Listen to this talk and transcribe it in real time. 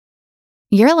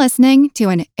You're listening to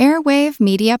an Airwave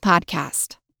Media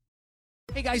Podcast.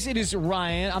 Hey guys, it is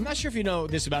Ryan. I'm not sure if you know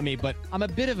this about me, but I'm a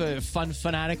bit of a fun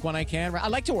fanatic when I can. I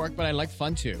like to work, but I like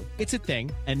fun too. It's a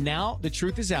thing. And now the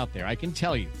truth is out there. I can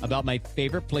tell you about my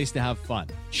favorite place to have fun.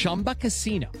 Chumba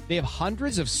Casino. They have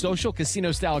hundreds of social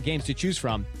casino style games to choose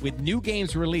from with new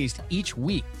games released each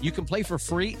week. You can play for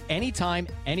free anytime,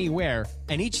 anywhere.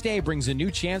 And each day brings a new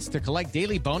chance to collect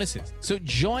daily bonuses. So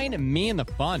join me in the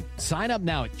fun. Sign up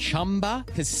now at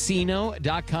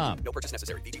ChumbaCasino.com. No purchase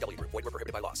necessary. VGW. Void where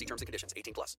prohibited by law. See terms and conditions.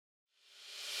 18+.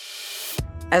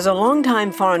 As a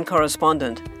longtime foreign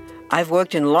correspondent, I've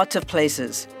worked in lots of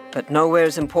places, but nowhere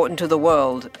as important to the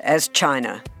world as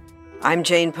China. I'm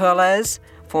Jane Perlez,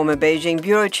 former Beijing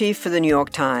bureau chief for the New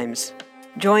York Times.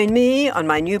 Join me on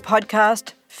my new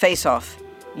podcast, Face Off,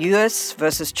 U.S.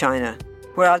 versus China,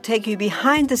 where I'll take you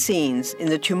behind the scenes in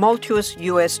the tumultuous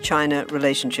U.S.-China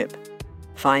relationship.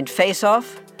 Find Face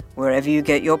Off wherever you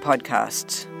get your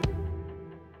podcasts.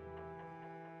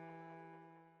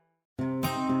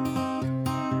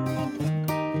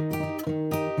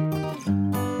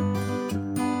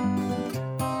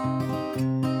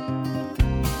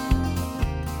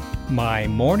 My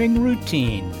morning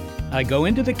routine. I go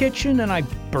into the kitchen and I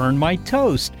burn my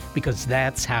toast because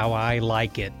that's how I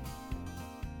like it.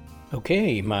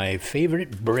 Okay, my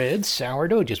favorite bread,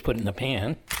 sourdough, just put in the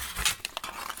pan.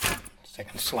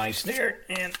 Second slice there,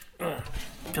 and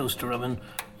toaster oven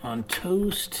on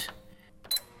toast.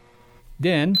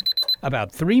 Then,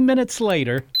 about 3 minutes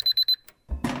later,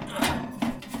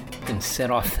 and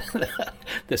set off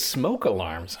the smoke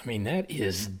alarms. I mean, that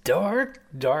is dark,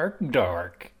 dark,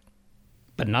 dark.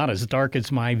 But not as dark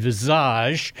as my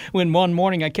visage when one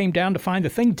morning I came down to find the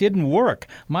thing didn't work.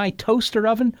 My toaster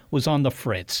oven was on the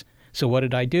fritz. So what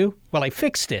did I do? Well, I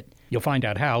fixed it. You'll find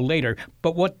out how later.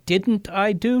 But what didn't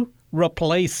I do?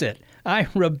 Replace it. I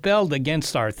rebelled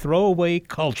against our throwaway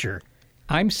culture.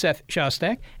 I'm Seth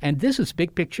Shostak, and this is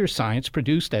Big Picture Science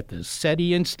produced at the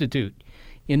SETI Institute.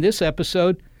 In this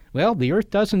episode, well, the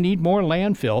Earth doesn't need more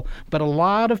landfill, but a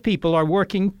lot of people are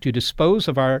working to dispose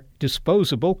of our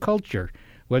disposable culture.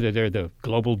 Whether they're the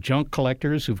global junk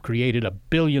collectors who've created $1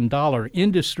 billion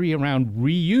industry around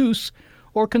reuse,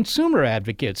 or consumer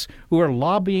advocates who are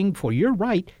lobbying for your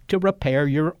right to repair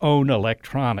your own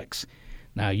electronics.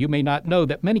 Now, you may not know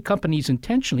that many companies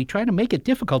intentionally try to make it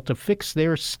difficult to fix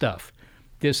their stuff.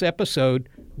 This episode,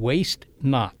 Waste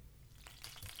Not.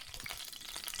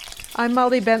 I'm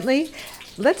Molly Bentley.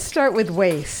 Let's start with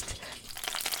waste.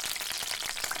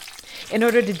 In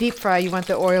order to deep fry, you want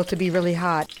the oil to be really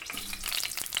hot.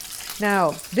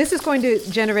 Now, this is going to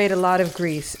generate a lot of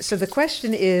grease. So the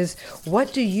question is,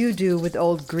 what do you do with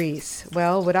old grease?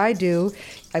 Well, what I do,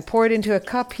 I pour it into a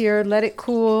cup here, let it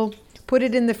cool, put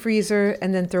it in the freezer,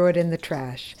 and then throw it in the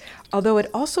trash. Although it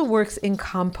also works in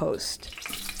compost.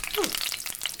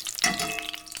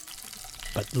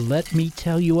 But let me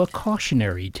tell you a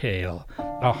cautionary tale,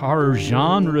 a horror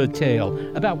genre tale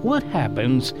about what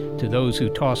happens to those who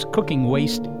toss cooking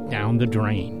waste down the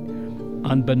drain.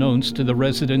 Unbeknownst to the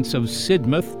residents of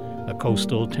Sidmouth, a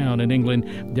coastal town in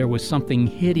England, there was something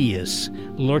hideous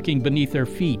lurking beneath their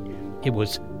feet. It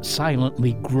was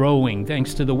silently growing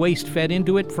thanks to the waste fed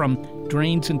into it from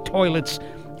drains and toilets,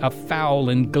 a foul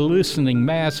and glistening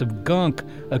mass of gunk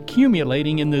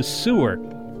accumulating in the sewer.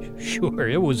 Sure,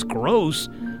 it was gross,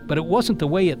 but it wasn't the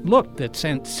way it looked that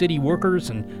sent city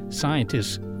workers and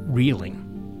scientists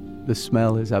reeling. The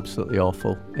smell is absolutely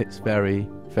awful. It's very,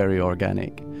 very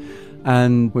organic.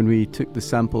 And when we took the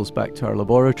samples back to our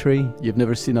laboratory, you've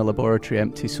never seen a laboratory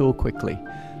empty so quickly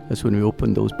as when we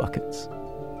opened those buckets.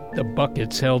 The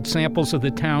buckets held samples of the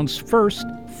town's first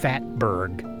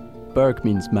fatberg. Berg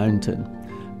means mountain,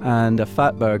 and a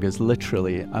fatberg is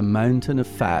literally a mountain of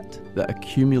fat that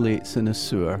accumulates in a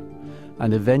sewer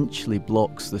and eventually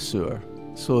blocks the sewer,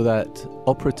 so that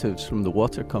operatives from the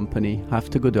water company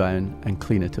have to go down and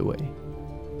clean it away.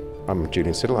 I'm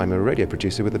Julian Siddle. I'm a radio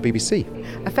producer with the BBC.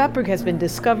 A fatberg has been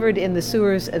discovered in the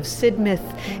sewers of Sidmouth,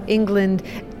 England.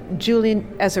 Julian,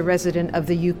 as a resident of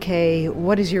the UK,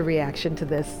 what is your reaction to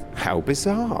this? How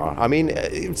bizarre. I mean,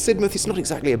 Sidmouth is not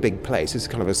exactly a big place. It's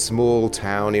kind of a small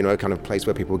town, a kind of place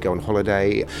where people go on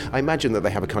holiday. I imagine that they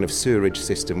have a kind of sewerage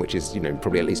system which is,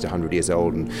 probably at least 100 years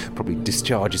old and probably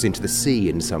discharges into the sea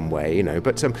in some way,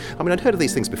 But, I'd heard of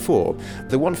these things before.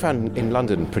 The one found in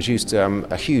London produced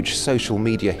a huge social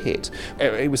media hit.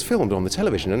 It was filmed on the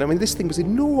television, and this thing was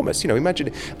enormous.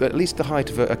 Imagine at least the height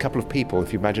of a couple of people.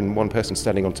 If you imagine one person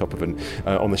standing on top top of, and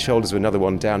on the shoulders of another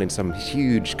one down in some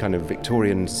huge kind of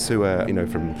Victorian sewer,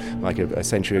 from like a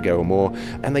century ago or more.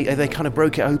 And they kind of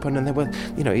broke it open, and there were,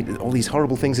 all these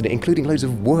horrible things in it, including loads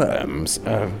of worms.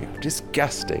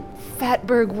 Disgusting.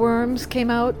 Fatberg worms came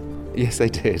out? Yes, they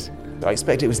did. I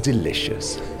expect it was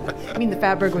delicious. I mean, the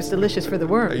Fatberg was delicious for the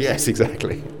worms. Yes,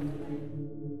 exactly.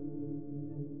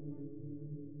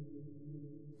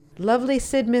 Lovely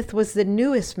Sidmouth was the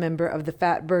newest member of the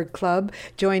Fatberg Club,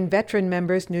 joined veteran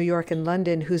members New York and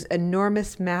London, whose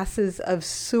enormous masses of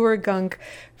sewer gunk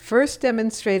first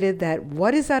demonstrated that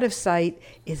what is out of sight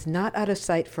is not out of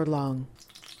sight for long.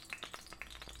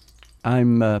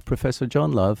 I'm Professor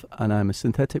John Love, and I'm a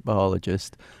synthetic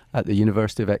biologist at the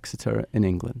University of Exeter in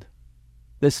England.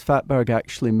 This Fatberg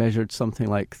actually measured something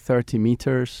like 30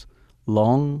 meters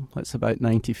long, that's about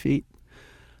 90 feet,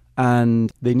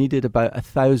 and they needed about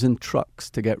 1,000 trucks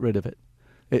to get rid of it.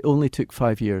 It only took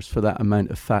 5 years for that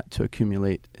amount of fat to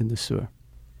accumulate in the sewer.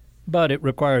 But it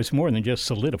requires more than just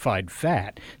solidified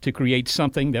fat to create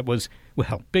something that was,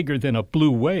 bigger than a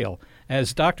blue whale,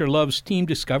 as Dr. Love's team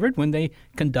discovered when they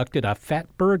conducted a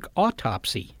Fatberg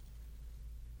autopsy.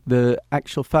 The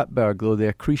actual Fatberg, though, the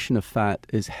accretion of fat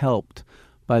is helped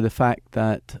by the fact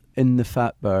that in the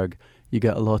Fatberg you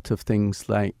get a lot of things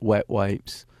like wet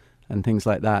wipes and things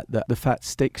like that the fat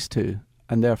sticks to,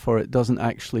 and therefore it doesn't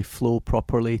actually flow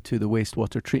properly to the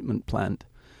wastewater treatment plant.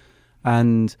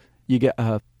 And you get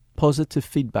a positive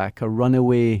feedback, a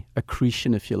runaway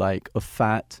accretion, if you like, of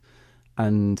fat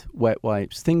and wet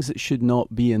wipes, things that should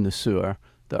not be in the sewer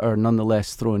that are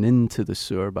nonetheless thrown into the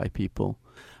sewer by people.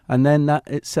 And then that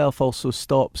itself also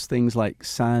stops things like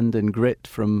sand and grit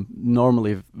from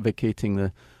normally vacating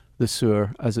the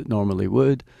sewer as it normally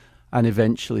would, and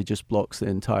eventually just blocks the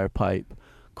entire pipe,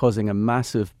 causing a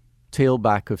massive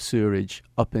tailback of sewerage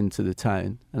up into the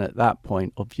town. And at that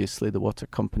point, obviously, the water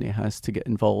company has to get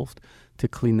involved to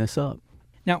clean this up.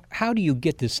 Now, how do you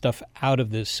get this stuff out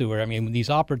of the sewer? I mean, when these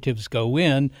operatives go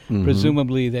in,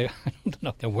 presumably I don't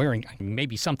know, they're wearing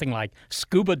maybe something like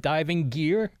scuba diving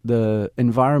gear. The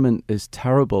environment is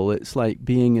terrible. It's like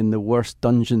being in the worst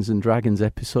Dungeons and Dragons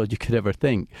episode you could ever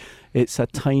think. It's a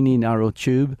tiny, narrow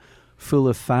tube full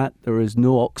of fat. There is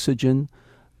no oxygen.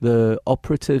 The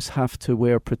operatives have to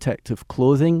wear protective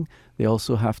clothing. They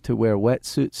also have to wear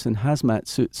wetsuits and hazmat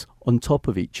suits on top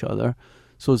of each other,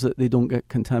 so that they don't get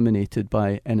contaminated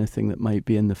by anything that might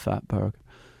be in the Fatberg.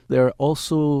 They're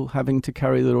also having to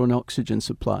carry their own oxygen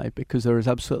supply because there is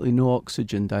absolutely no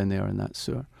oxygen down there in that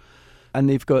sewer. And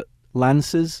they've got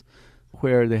lances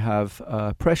where they have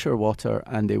pressure water,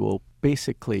 and they will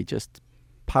basically just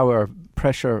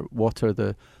pressure water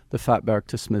the Fatberg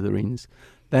to smithereens.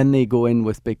 Then they go in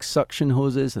with big suction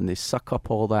hoses and they suck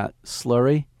up all that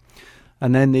slurry,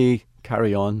 and then they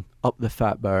carry on up the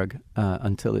Fatberg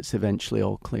until it's eventually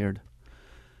all cleared.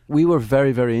 We were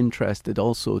very, very interested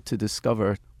also to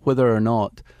discover whether or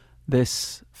not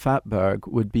this Fatberg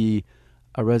would be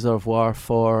a reservoir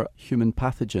for human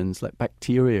pathogens like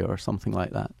bacteria or something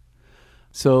like that.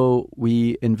 So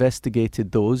we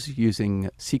investigated those using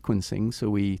sequencing.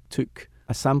 So we took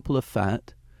a sample of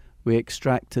fat, we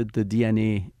extracted the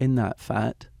DNA in that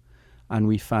fat, and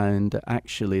we found that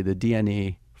actually the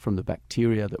DNA from the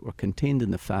bacteria that were contained in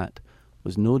the fat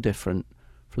was no different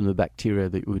from the bacteria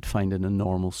that you would find in a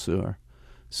normal sewer.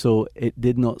 So it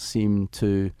did not seem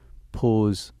to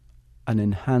pose an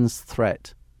enhanced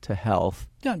threat to health.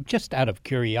 Just out of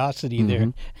curiosity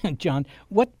there, John,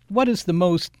 what is the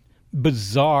most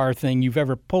bizarre thing you've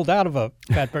ever pulled out of a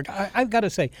Fatberg? I've got to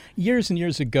say, years and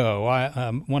years ago,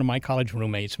 one of my college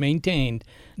roommates maintained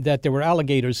that there were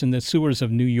alligators in the sewers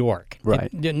of New York.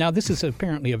 Right. Now, this is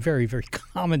apparently a very, very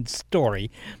common story,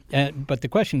 but the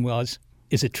question was,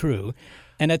 is it true?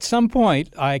 And at some point,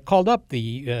 I called up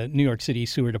the New York City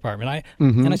Sewer Department,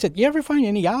 and I said, you ever find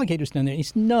any alligators down there? He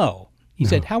said, no. He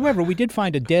said, however, we did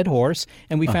find a dead horse,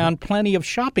 and we found plenty of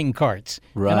shopping carts.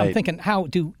 Right. And I'm thinking, how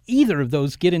do either of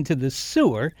those get into the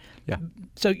sewer? Yeah.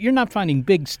 So you're not finding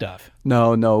big stuff.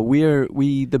 No.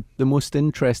 The most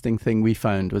interesting thing we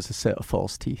found was a set of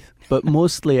false teeth. But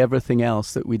mostly everything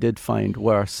else that we did find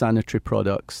were sanitary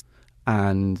products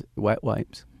and wet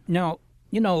wipes. Now,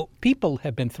 people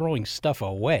have been throwing stuff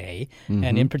away,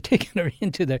 and in particular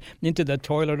into the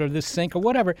toilet or the sink or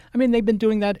whatever. I mean, they've been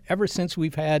doing that ever since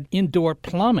we've had indoor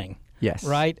plumbing. Yes.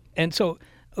 Right? And so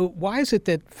why is it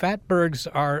that Fatbergs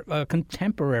are a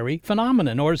contemporary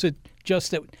phenomenon? Or is it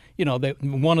just that, that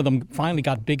one of them finally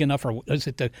got big enough? Or is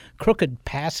it the crooked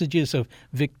passages of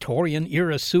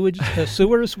Victorian-era sewers?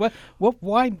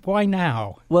 Why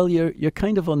now? Well, you're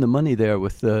kind of on the money there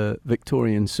with the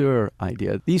Victorian sewer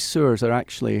idea. These sewers are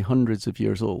actually hundreds of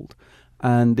years old.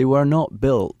 and they were not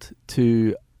built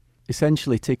to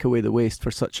essentially take away the waste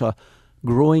for such a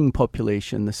growing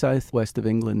population. The southwest of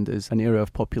England is an area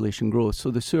of population growth,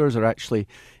 so the sewers are actually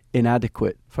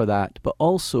inadequate for that. But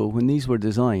also, when these were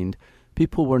designed,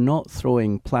 people were not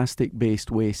throwing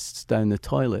plastic-based wastes down the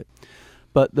toilet.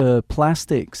 But the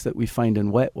plastics that we find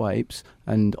in wet wipes,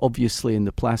 and obviously in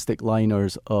the plastic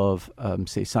liners of,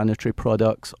 say, sanitary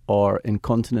products or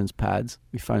incontinence pads,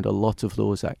 we found a lot of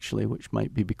those actually, which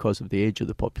might be because of the age of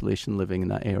the population living in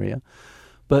that area.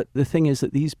 But the thing is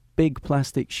that these big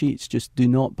plastic sheets just do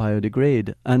not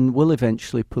biodegrade and will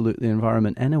eventually pollute the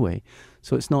environment anyway.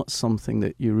 So it's not something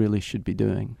that you really should be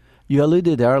doing. You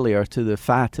alluded earlier to the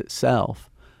fat itself,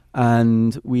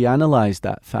 and we analysed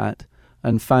that fat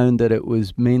and found that it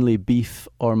was mainly beef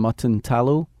or mutton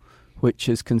tallow, which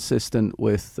is consistent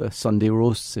with Sunday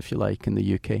roasts, if you like, in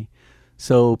the UK.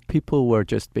 So people were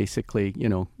just basically,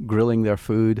 grilling their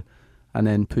food and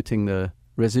then putting the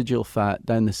residual fat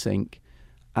down the sink.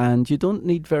 And you don't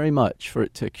need very much for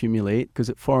it to accumulate because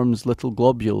it forms little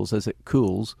globules as it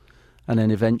cools. And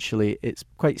then eventually it's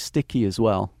quite sticky as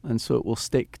well. And so it will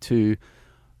stick to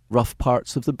rough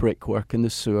parts of the brickwork in the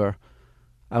sewer.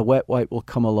 A wet wipe will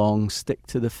come along, stick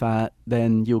to the fat,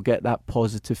 then you'll get that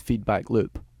positive feedback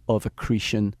loop of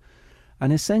accretion.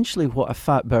 And essentially what a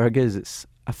fatberg is, it's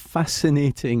a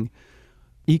fascinating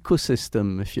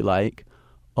ecosystem, if you like,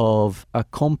 of a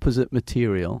composite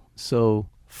material. So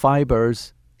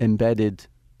fibers embedded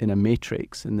in a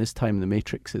matrix, and this time the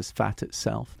matrix is fat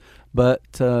itself.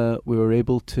 But we were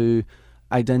able to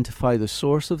identify the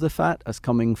source of the fat as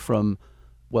coming from,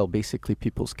 basically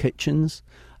people's kitchens.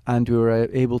 And we were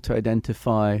able to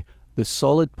identify the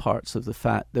solid parts of the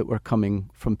fat that were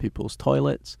coming from people's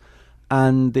toilets.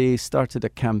 And they started a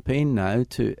campaign now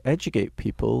to educate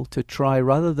people to try,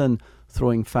 rather than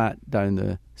throwing fat down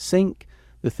the sink,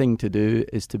 the thing to do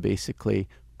is to basically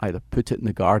either put it in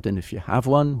the garden if you have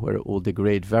one, where it will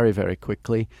degrade very, very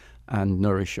quickly and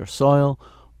nourish your soil,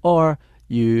 or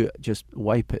you just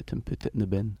wipe it and put it in the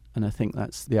bin. And I think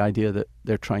that's the idea that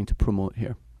they're trying to promote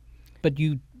here. But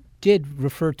you did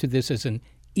refer to this as an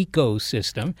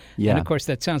ecosystem. Yeah. And of course,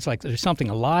 that sounds like there's something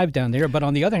alive down there. But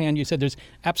on the other hand, you said there's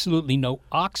absolutely no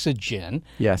oxygen.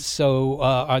 Yes. So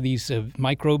are these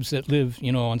microbes that live,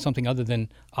 on something other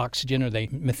than oxygen? Are they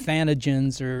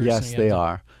methanogens? Or yes, they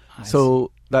are.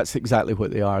 So that's exactly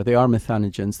what they are. They are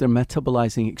methanogens. They're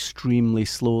metabolizing extremely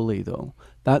slowly, though.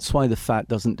 That's why the fat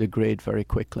doesn't degrade very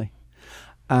quickly.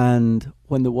 And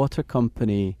when the water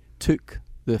company took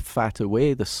the fat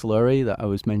away, the slurry that I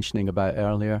was mentioning about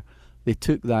earlier, they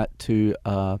took that to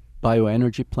a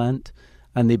bioenergy plant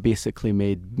and they basically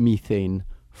made methane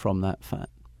from that fat.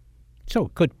 So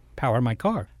it could power my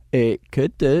car. It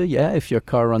could do, yeah, if your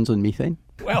car runs on methane.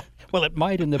 Well, it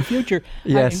might in the future.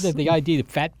 Yes. The idea of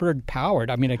fatberg powered,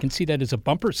 I can see that as a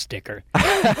bumper sticker.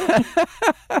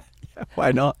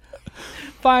 Why not?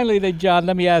 Finally, then, John,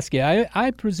 let me ask you.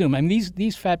 I presume, these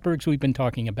fatbergs we've been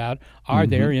talking about are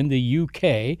there in the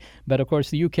UK, but of course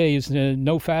the UK is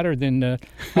no fatter than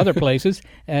other places,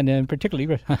 and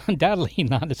particularly, undoubtedly,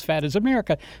 not as fat as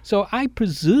America. So I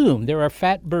presume there are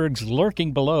fatbergs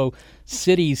lurking below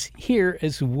cities here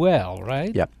as well,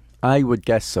 right? Yeah, I would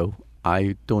guess so.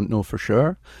 I don't know for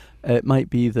sure. It might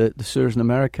be that the sewers in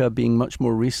America, being much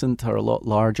more recent, are a lot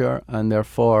larger and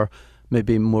therefore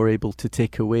maybe more able to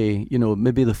take away,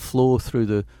 maybe the flow through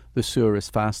the sewer is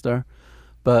faster.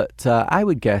 But I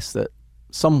would guess that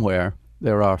somewhere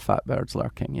there are fatbergs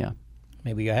lurking, yeah.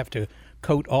 Maybe you have to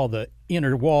coat all the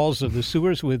inner walls of the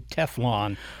sewers with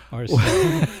Teflon or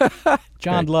something.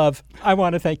 John Love, I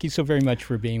want to thank you so very much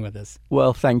for being with us.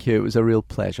 Well, thank you. It was a real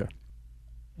pleasure.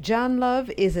 John Love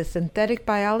is a synthetic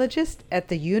biologist at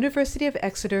the University of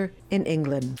Exeter in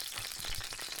England.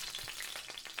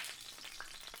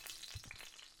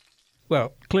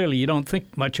 Well, clearly you don't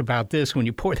think much about this when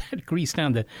you pour that grease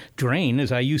down the drain,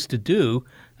 as I used to do.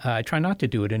 I try not to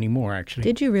do it anymore, actually.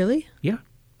 Did you really? Yeah.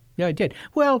 Yeah, I did.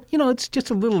 Well, it's just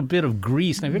a little bit of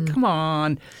grease. And I go, come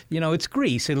on, it's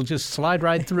grease. It'll just slide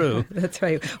right through. That's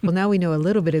right. Well, now we know a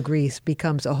little bit of grease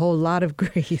becomes a whole lot of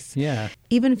grease. Yeah.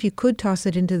 Even if you could toss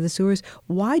it into the sewers,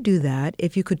 why do that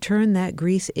if you could turn that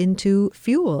grease into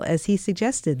fuel, as he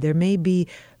suggested? There may be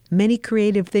many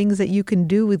creative things that you can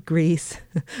do with grease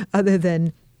other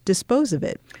than dispose of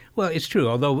it. Well, it's true,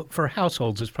 although for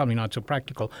households it's probably not so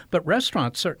practical. But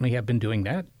restaurants certainly have been doing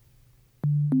that.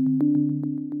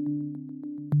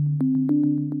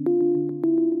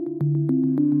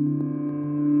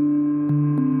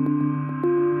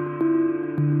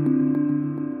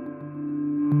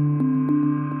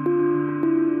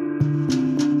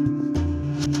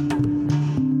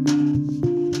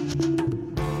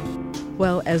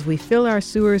 Well, as we fill our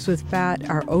sewers with fat,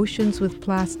 our oceans with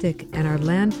plastic, and our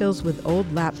landfills with old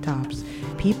laptops,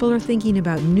 people are thinking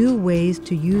about new ways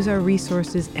to use our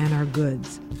resources and our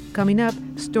goods. Coming up,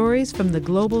 stories from the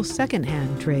global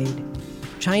secondhand trade.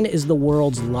 China is the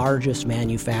world's largest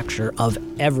manufacturer of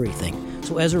everything.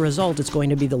 So as a result, it's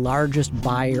going to be the largest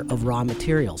buyer of raw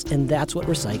materials, and that's what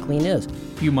recycling is.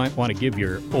 You might want to give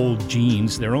your old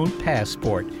jeans their own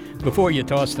passport before you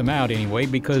toss them out anyway,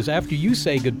 because after you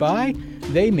say goodbye,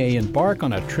 they may embark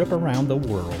on a trip around the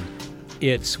world.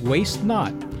 It's Waste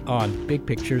Not on Big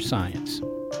Picture Science.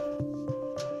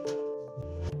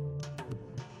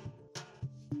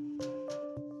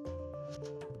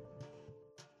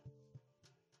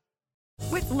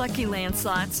 With Lucky Land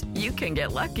Slots, you can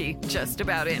get lucky just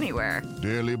about anywhere.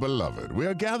 Dearly beloved, we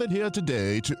are gathered here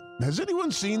today to... Has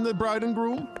anyone seen the bride and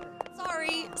groom?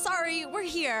 Sorry, we're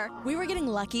here. We were getting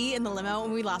lucky in the limo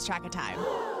and we lost track of time.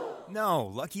 No,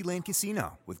 Lucky Land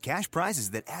Casino, with cash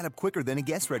prizes that add up quicker than a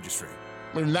guest registry.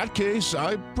 In that case,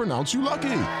 I pronounce you lucky.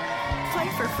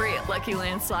 Play for free at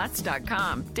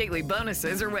LuckyLandSlots.com. Daily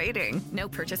bonuses are waiting. No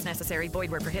purchase necessary.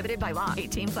 Void where prohibited by law.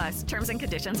 18+. Terms and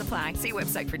conditions apply. See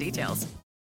website for details.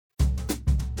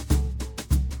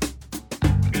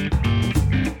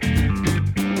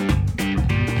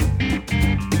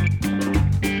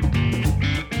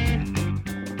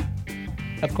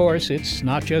 Of course, it's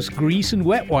not just grease and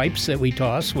wet wipes that we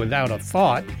toss without a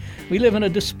thought. We live in a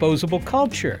disposable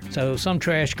culture, so some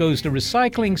trash goes to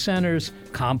recycling centers,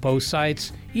 compost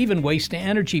sites, even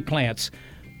waste-to-energy plants.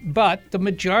 But the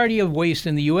majority of waste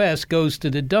in the U.S. goes to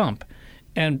the dump.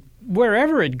 And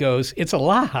wherever it goes, it's a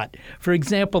lot. For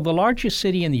example, the largest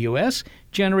city in the U.S.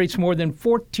 generates more than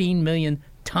 14 million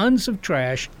tons of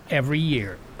trash every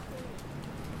year.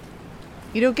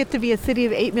 You don't get to be a city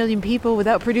of 8 million people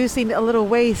without producing a little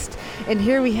waste. And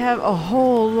here we have a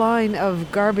whole line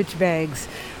of garbage bags.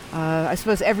 I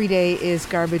suppose every day is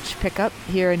garbage pickup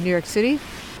here in New York City.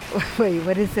 Wait,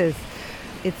 what is this?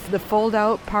 It's the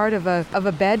fold-out part of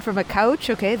a bed from a couch.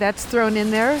 Okay, that's thrown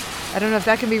in there. I don't know if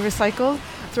that can be recycled.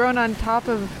 Thrown on top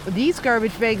of these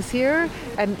garbage bags here.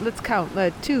 And let's count.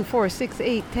 2, 4, 6,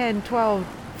 8, 10, 12,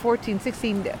 14,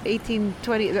 16, 18,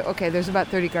 20. Okay, there's about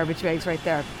 30 garbage bags right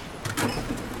there.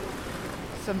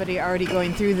 Somebody already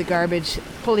going through the garbage,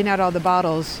 pulling out all the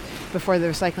bottles before the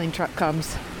recycling truck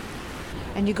comes.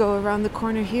 And you go around the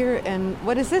corner here, and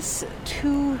what is this?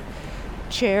 2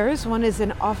 chairs. One is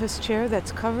an office chair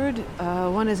that's covered.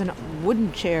 One is a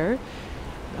wooden chair.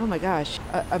 Oh my gosh.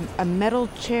 A metal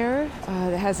chair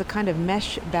that has a kind of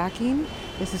mesh backing.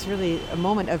 This is really a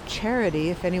moment of charity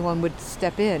if anyone would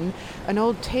step in. An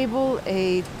old table,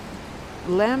 a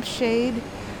lampshade,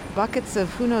 buckets of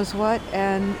who knows what,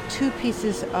 and 2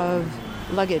 pieces of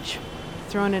luggage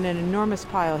thrown in an enormous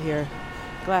pile here.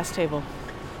 Glass table,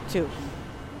 2.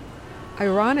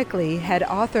 Ironically, had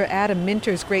author Adam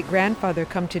Minter's great-grandfather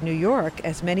come to New York,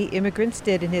 as many immigrants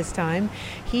did in his time,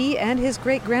 he and his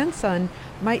great-grandson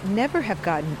might never have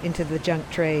gotten into the junk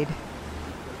trade.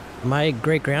 My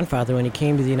great-grandfather, when he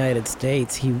came to the United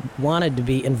States, he wanted to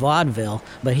be in vaudeville,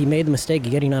 but he made the mistake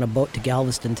of getting on a boat to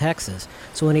Galveston, Texas.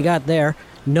 So when he got there,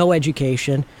 no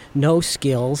education, no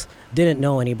skills, didn't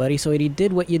know anybody, so he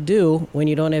did what you do when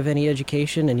you don't have any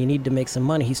education and you need to make some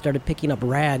money. He started picking up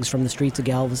rags from the streets of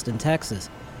Galveston, Texas.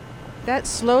 That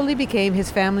slowly became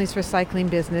his family's recycling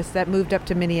business that moved up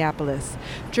to Minneapolis.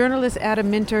 Journalist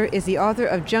Adam Minter is the author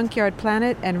of Junkyard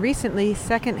Planet and recently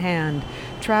Secondhand,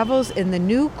 Travels in the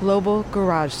New Global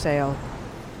Garage Sale.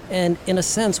 And in a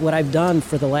sense, what I've done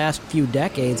for the last few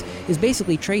decades is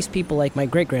basically trace people like my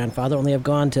great-grandfather, only I've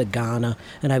gone to Ghana,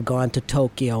 and I've gone to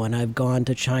Tokyo, and I've gone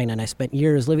to China, and I spent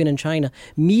years living in China,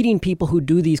 meeting people who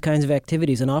do these kinds of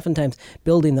activities, and oftentimes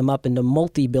building them up into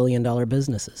multi-billion-dollar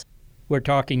businesses. We're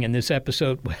talking in this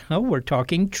episode, we're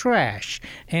talking trash,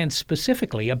 and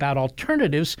specifically about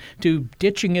alternatives to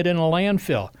ditching it in a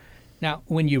landfill. Now,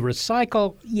 when you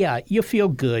recycle, you feel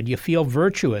good, you feel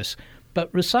virtuous. But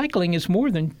recycling is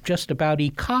more than just about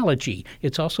ecology.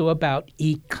 It's also about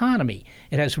economy.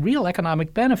 It has real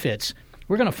economic benefits.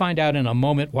 We're going to find out in a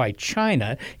moment why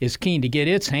China is keen to get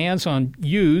its hands on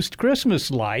used Christmas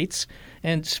lights.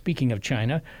 And speaking of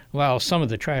China, while some of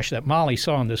the trash that Molly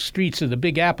saw on the streets of the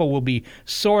Big Apple will be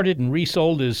sorted and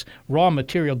resold as raw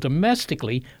material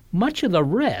domestically, much of the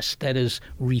rest that is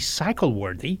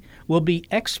recycle-worthy will be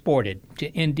exported to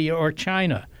India or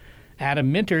China.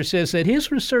 Adam Minter says that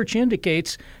his research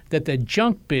indicates that the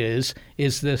junk biz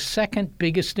is the second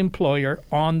biggest employer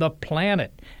on the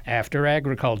planet after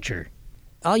agriculture.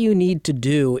 All you need to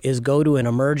do is go to an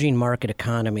emerging market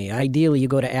economy. Ideally, you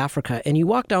go to Africa and you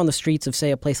walk down the streets of,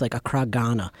 say, a place like Accra,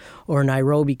 Ghana, or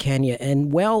Nairobi, Kenya,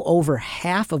 and well over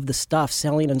half of the stuff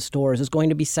selling in stores is going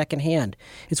to be secondhand.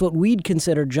 It's what we'd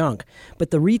consider junk. But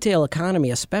the retail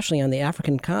economy, especially on the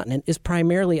African continent, is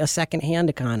primarily a secondhand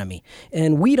economy.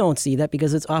 And we don't see that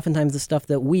because it's oftentimes the stuff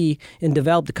that we in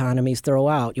developed economies throw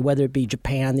out, whether it be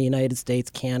Japan, the United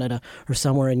States, Canada, or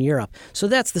somewhere in Europe. So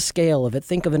that's the scale of it.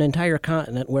 Think of an entire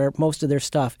continent where most of their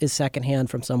stuff is secondhand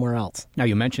from somewhere else. Now,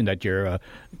 you mentioned that your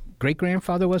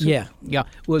great-grandfather was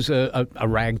was a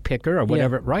rag picker or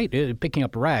whatever, right? Picking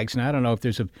up rags. Now, I don't know if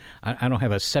there's I don't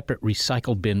have a separate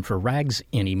recycle bin for rags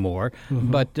anymore,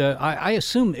 but I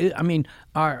assume,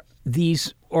 are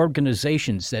these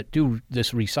organizations that do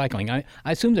this recycling,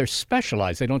 I assume they're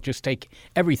specialized. They don't just take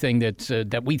everything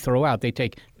that we throw out. They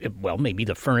take, well, maybe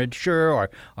the furniture, or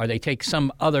they take some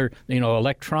other,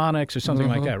 electronics or something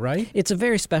like that, right? It's a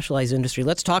very specialized industry.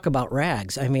 Let's talk about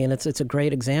rags. I mean, it's a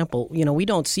great example. We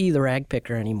don't see the rag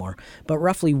picker anymore, but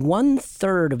roughly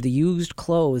 1/3 of the used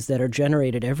clothes that are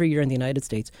generated every year in the United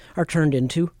States are turned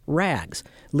into rags,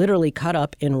 literally cut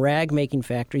up in rag-making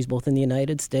factories, both in the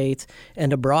United States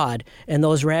and abroad. And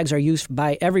those rags are used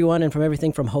by everyone, and from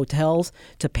everything from hotels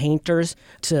to painters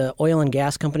to oil and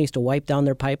gas companies to wipe down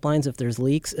their pipelines if there's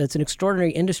leaks. It's an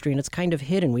extraordinary industry, and it's kind of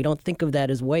hidden. We don't think of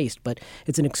that as waste, but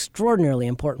it's an extraordinarily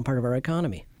important part of our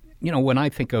economy. When I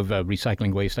think of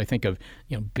recycling waste, I think of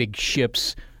big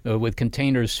ships with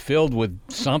containers filled with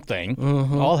something,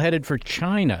 all headed for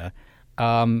China.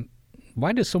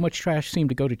 Why does so much trash seem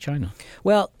to go to China?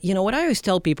 Well, what I always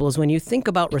tell people is when you think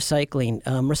about recycling,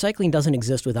 recycling doesn't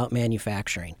exist without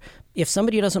manufacturing. If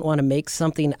somebody doesn't want to make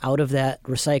something out of that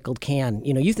recycled can,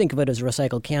 you think of it as a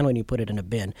recycled can when you put it in a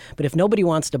bin. But if nobody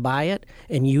wants to buy it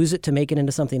and use it to make it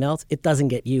into something else, it doesn't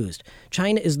get used.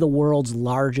 China is the world's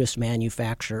largest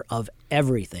manufacturer of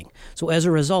everything. So as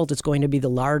a result, it's going to be the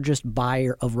largest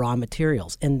buyer of raw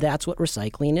materials. And that's what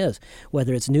recycling is.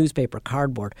 Whether it's newspaper,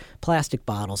 cardboard, plastic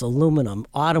bottles, aluminum,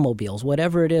 automobiles,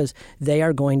 whatever it is, they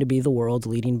are going to be the world's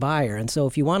leading buyer. And so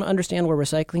if you want to understand where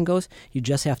recycling goes, you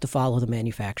just have to follow the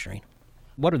manufacturing.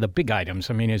 What are the big items?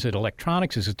 I mean, is it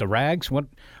electronics? Is it the rags? What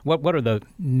are the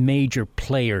major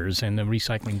players in the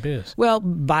recycling biz? Well,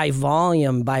 by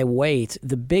volume, by weight,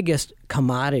 the biggest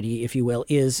commodity, if you will,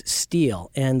 is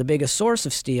steel. And the biggest source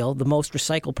of steel, the most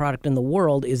recycled product in the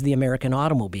world, is the American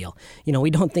automobile. We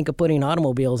don't think of putting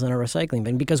automobiles in a recycling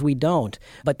bin because we don't.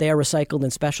 But they are recycled in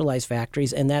specialized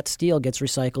factories, and that steel gets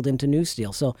recycled into new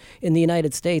steel. So in the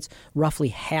United States, roughly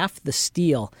half the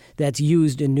steel that's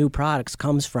used in new products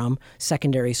comes from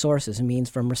secondary sources, and means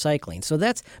from recycling. So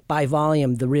that's, by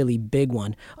volume, the really big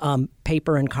one.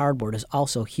 Paper and cardboard is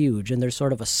also huge, and there's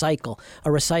sort of a cycle. A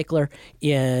recycler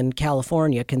in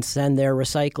California can send their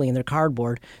recycling, their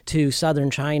cardboard, to southern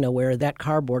China, where that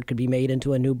cardboard could be made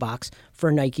into a new box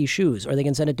for Nike shoes. Or they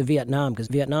can send it to Vietnam, because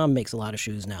Vietnam makes a lot of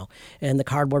shoes now. And the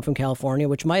cardboard from California,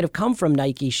 which might have come from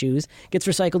Nike shoes, gets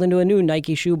recycled into a new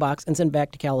Nike shoe box and sent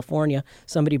back to California.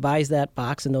 Somebody buys that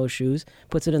box and those shoes,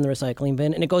 puts it in the recycling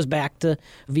bin, and it goes back to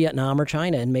Vietnam or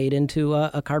China and made into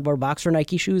a cardboard box for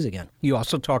Nike shoes again. You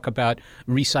also talk about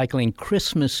recycling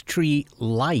Christmas tree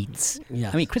lights. Yeah.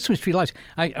 I mean, Christmas tree lights.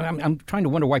 I'm trying to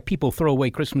wonder why people throw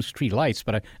away Christmas tree lights,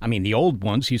 but I mean, the old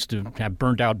ones used to have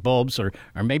burnt out bulbs or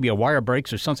maybe a wire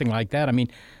breaks or something like that. I mean,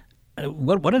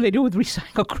 what do they do with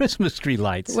recycled Christmas tree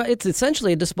lights? Well, it's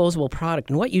essentially a disposable product.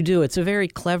 And what you do, it's a very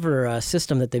clever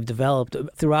system that they've developed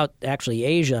throughout, actually,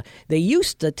 Asia. They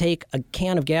used to take a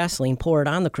can of gasoline, pour it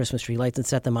on the Christmas tree lights, and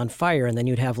set them on fire, and then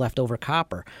you'd have leftover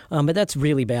copper. But that's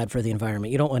really bad for the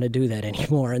environment. You don't want to do that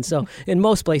anymore. And so in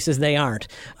most places, they aren't.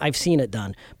 I've seen it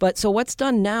done. But so what's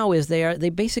done now is they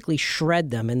basically shred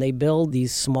them, and they build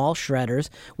these small shredders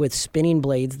with spinning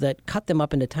blades that cut them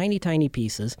up into tiny, tiny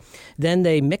pieces. Then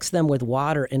they mix them with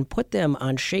water and put them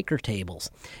on shaker tables.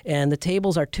 And the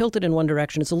tables are tilted in one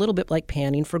direction. It's a little bit like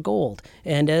panning for gold.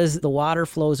 And as the water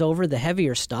flows over, the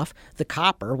heavier stuff, the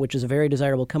copper, which is a very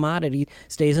desirable commodity,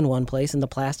 stays in one place, and the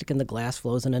plastic and the glass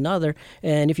flows in another.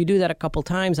 And if you do that a couple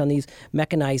times on these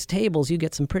mechanized tables, you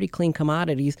get some pretty clean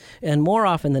commodities. And more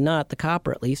often than not, the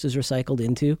copper, at least, is recycled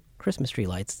into Christmas tree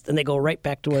lights. And they go right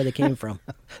back to where they came from.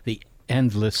 The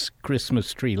endless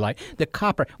Christmas tree light. The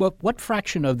copper, well, what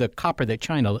fraction of the copper that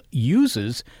China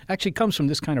uses actually comes from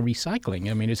this kind of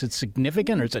recycling? I mean, is it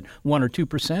significant, or is it 1 or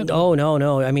 2%? Oh,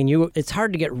 no. I mean, it's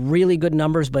hard to get really good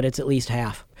numbers, but it's at least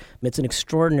half. It's an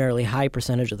extraordinarily high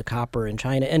percentage of the copper in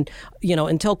China. And,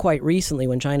 until quite recently,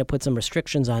 when China put some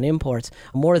restrictions on imports,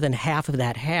 more than half of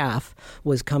that half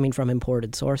was coming from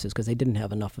imported sources because they didn't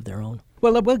have enough of their own.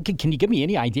 Well, can you give me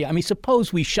any idea? I mean,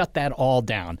 suppose we shut that all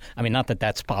down. I mean, not that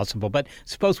that's possible, but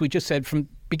suppose we just said from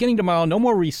beginning tomorrow, no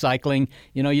more recycling.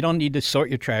 You don't need to sort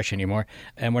your trash anymore.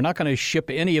 And we're not going to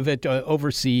ship any of it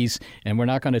overseas, and we're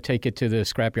not going to take it to the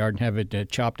scrapyard and have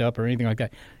it chopped up or anything like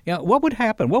that. What would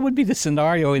happen? What would be the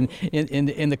scenario in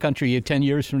the country 10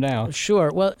 years from now?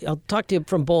 Sure. Well, I'll talk to you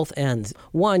from both ends.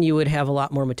 One, you would have a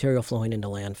lot more material flowing into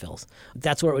landfills.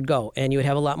 That's where it would go. And you would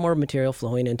have a lot more material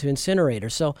flowing into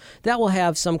incinerators. So that will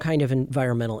have some kind of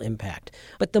environmental impact.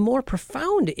 But the more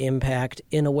profound impact,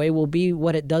 in a way, will be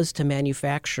what it does to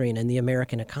manufacturing and the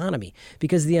American economy.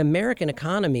 Because the American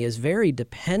economy is very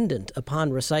dependent upon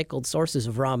recycled sources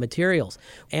of raw materials.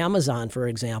 Amazon, for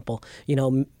example,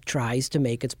 tries to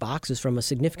make its boxes from a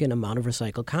significant amount of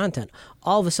recycled content.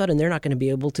 All of a sudden, they're not going to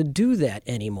be able to do that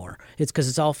anymore. It's because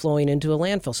it's all flowing into a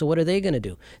landfill. So what are they going to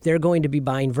do? They're going to be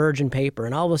buying virgin paper,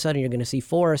 and all of a sudden, you're going to see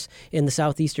forests in the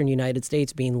southeastern United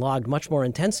States being logged much more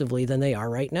intensively than they are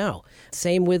right now.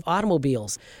 Same with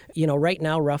automobiles. Right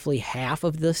now, roughly half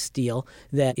of the steel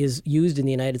that is used in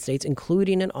the United States,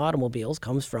 including in automobiles,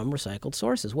 comes from recycled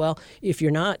sources. Well, if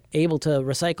you're not able to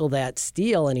recycle that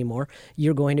steel anymore,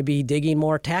 you're going to be digging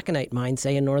more taconite mines,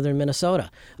 say, in northern Minnesota.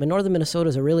 Northern Minnesota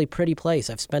is a really pretty place.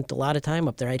 I've spent a lot of time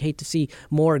up there. I'd hate to see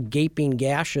more gaping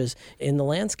gashes in the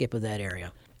landscape of that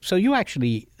area. So you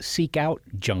actually seek out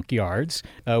junkyards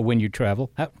when you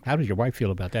travel. How does your wife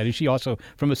feel about that? Is she also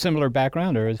from a similar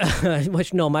background, or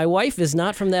is... No, my wife is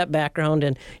not from that background,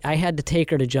 and I had to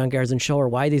take her to junkyards and show her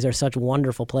why these are such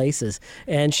wonderful places.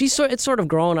 And it's sort of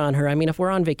grown on her. I mean, if we're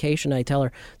on vacation, I tell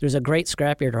her there's a great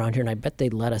scrapyard around here, and I bet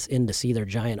they'd let us in to see their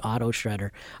giant auto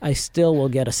shredder. I still will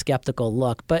get a skeptical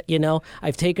look, but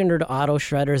I've taken her to auto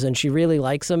shredders, and she really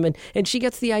likes them, and she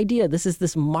gets the idea. This is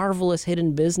this marvelous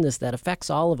hidden business that affects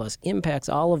all of us, impacts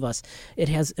all of us. It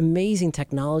has amazing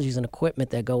technologies and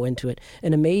equipment that go into it,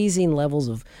 and amazing levels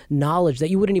of knowledge that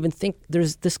you wouldn't even think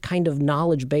there's this kind of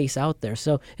knowledge base out there.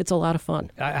 So it's a lot of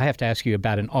fun. I have to ask you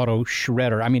about an auto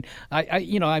shredder. I mean,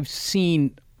 I've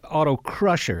seen auto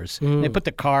crushers. They put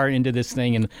the car into this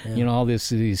thing and all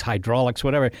these hydraulics,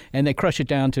 whatever, and they crush it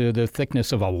down to the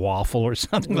thickness of a waffle or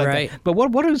something like that. But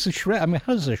what is a shredder? I mean,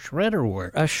 how does a shredder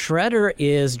work? A shredder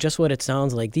is just what it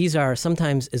sounds like. These are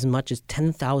sometimes as much as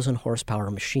 10,000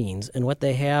 horsepower machines, and what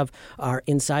they have are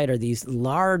inside are these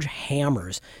large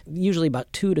hammers, usually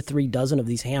about 2 to 3 dozen of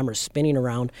these hammers spinning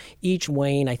around, each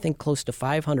weighing, I think, close to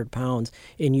 500 pounds,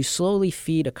 and you slowly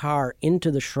feed a car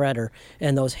into the shredder,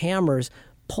 and those hammers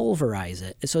pulverize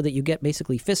it so that you get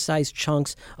basically fist-sized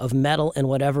chunks of metal and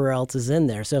whatever else is in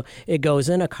there. So it goes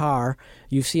in a car.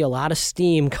 You see a lot of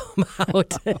steam come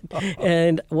out,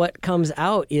 and what comes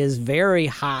out is very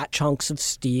hot chunks of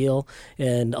steel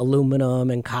and aluminum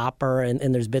and copper,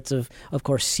 and there's bits of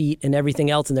course, seat and everything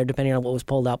else in there, depending on what was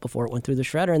pulled out before it went through the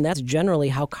shredder. And that's generally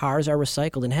how cars are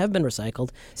recycled and have been recycled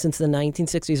since the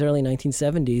 1960s, early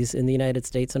 1970s in the United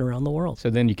States and around the world. So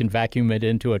then you can vacuum it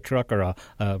into a truck or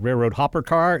a railroad hopper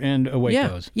car, and away it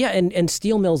goes. Yeah, and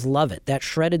steel mills love it. That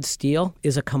shredded steel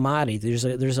is a commodity.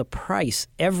 There's a price.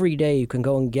 Every day you can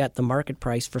go and get the market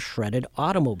price for shredded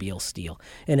automobile steel,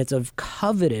 and it's a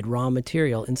coveted raw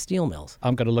material in steel mills.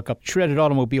 I'm going to look up shredded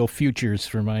automobile futures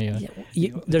for my...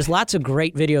 There's lots of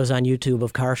great videos on YouTube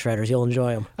of car shredders. You'll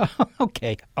enjoy them.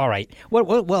 Okay, all right.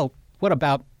 Well, what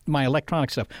about my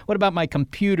electronic stuff? What about my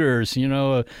computers,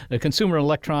 the consumer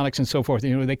electronics and so forth?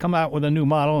 They come out with a new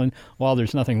model, and while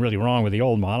there's nothing really wrong with the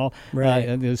old model,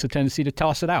 there's a tendency to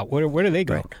toss it out. Where do they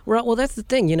go? Right. Well, that's the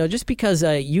thing. Just because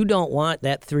you don't want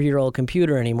that 3-year-old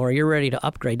computer anymore, you're ready to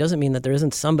upgrade, doesn't mean that there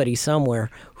isn't somebody somewhere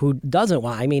who doesn't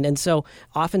want. And so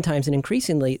oftentimes and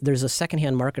increasingly, there's a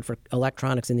secondhand market for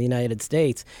electronics in the United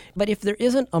States. But if there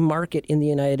isn't a market in the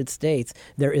United States,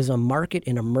 there is a market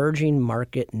in emerging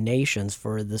market nations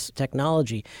for this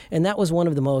technology. And that was one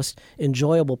of the most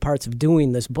enjoyable parts of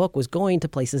doing this book, was going to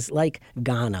places like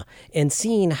Ghana and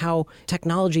seeing how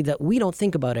technology that we don't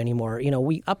think about anymore,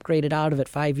 we upgraded out of it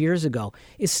 5 years ago,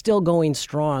 is still going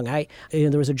strong.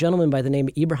 There was a gentleman by the name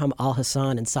of Ibrahim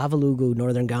Al-Hassan in Savalugu,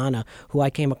 northern Ghana, who I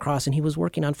came across, and he was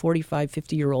working on 45,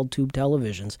 50-year-old tube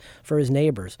televisions for his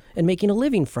neighbors and making a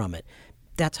living from it.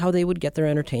 that's how they would get their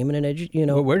entertainment and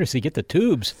Well, where does he get the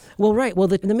tubes? Well, right. Well,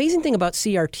 the amazing thing about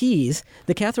CRTs,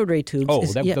 the cathode ray tubes. Oh,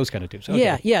 those kind of tubes.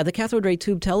 Okay. Yeah. The cathode ray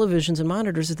tube televisions and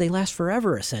monitors, is they last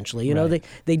forever, essentially. You know,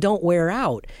 they don't wear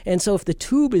out. And so if the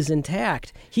tube is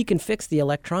intact, he can fix the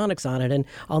electronics on it. And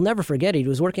I'll never forget it. He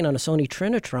was working on a Sony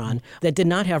Trinitron that did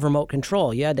not have remote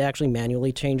control. You had to actually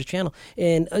manually change the channel.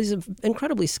 And he's an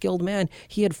incredibly skilled man.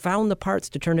 He had found the parts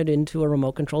to turn it into a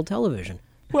remote-controlled television.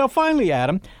 Well, finally,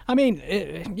 Adam, I mean,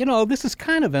 this is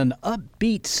kind of an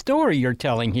upbeat story you're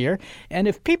telling here. And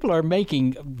if people are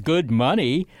making good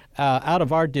money out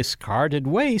of our discarded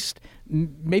waste,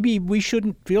 maybe we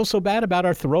shouldn't feel so bad about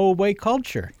our throwaway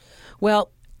culture.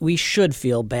 Well, we should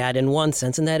feel bad in one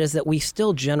sense, and that is that we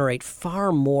still generate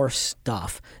far more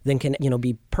stuff than can,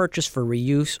 be purchased for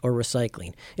reuse or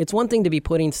recycling. It's one thing to be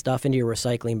putting stuff into your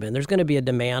recycling bin. There's going to be a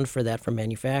demand for that from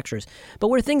manufacturers. But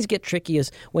where things get tricky is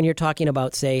when you're talking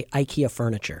about, say, IKEA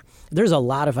furniture. There's a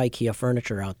lot of IKEA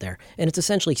furniture out there, and it's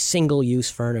essentially single-use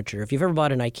furniture. If you've ever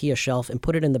bought an IKEA shelf and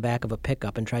put it in the back of a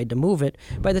pickup and tried to move it,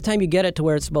 by the time you get it to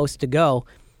where it's supposed to go,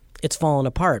 it's fallen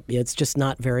apart. It's just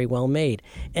not very well made.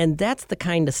 And that's the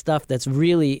kind of stuff that's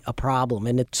really a problem.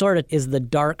 And it sort of is the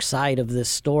dark side of this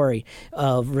story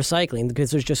of recycling,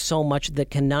 because there's just so much that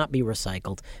cannot be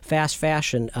recycled. Fast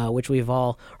fashion, which we've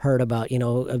all heard about,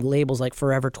 labels like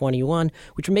Forever 21,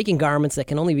 which are making garments that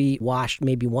can only be washed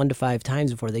maybe 1 to 5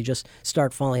 times before they just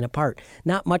start falling apart.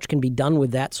 Not much can be done with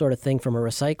that sort of thing from a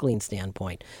recycling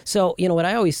standpoint. So, what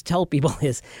I always tell people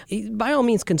is, by all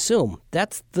means, consume.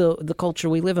 That's the culture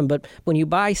we live in. But when you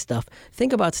buy stuff,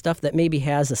 think about stuff that maybe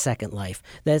has a second life.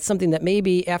 That's something that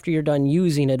maybe after you're done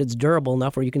using it, it's durable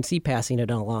enough where you can see passing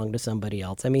it along to somebody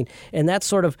else. I mean, and that's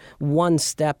sort of one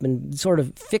step in sort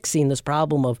of fixing this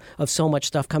problem of so much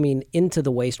stuff coming into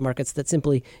the waste markets that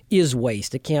simply is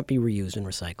waste. It can't be reused and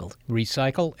recycled.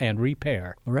 Recycle and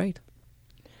repair. Right.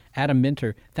 Adam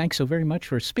Minter, thanks so very much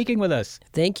for speaking with us.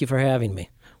 Thank you for having me.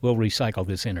 We'll recycle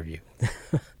this interview.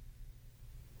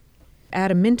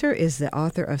 Adam Minter is the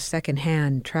author of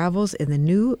Secondhand, Travels in the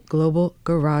New Global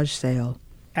Garage Sale.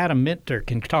 Adam Minter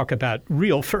can talk about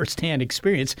real first-hand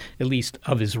experience, at least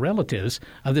of his relatives,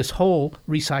 of this whole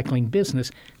recycling business.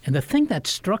 And the thing that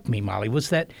struck me, Molly, was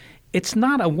that it's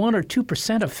not a 1 or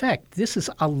 2% effect. This is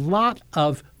a lot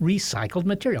of recycled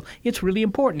material. It's really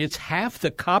important. It's half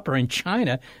the copper in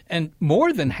China and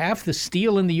more than half the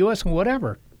steel in the U.S. and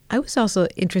whatever. I was also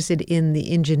interested in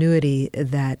the ingenuity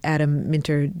that Adam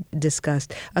Minter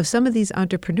discussed of some of these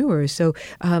entrepreneurs. So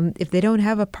if they don't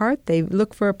have a part, they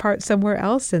look for a part somewhere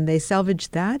else and they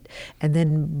salvage that and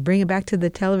then bring it back to the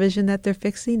television that they're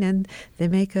fixing, and they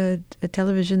make a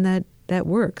television that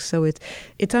works. So it's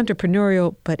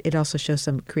entrepreneurial, but it also shows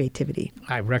some creativity.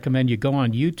 I recommend you go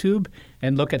on YouTube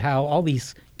and look at how all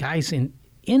these guys in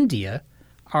India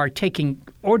are taking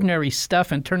ordinary stuff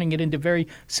and turning it into very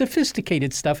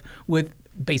sophisticated stuff with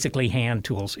basically hand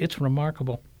tools. It's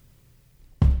remarkable.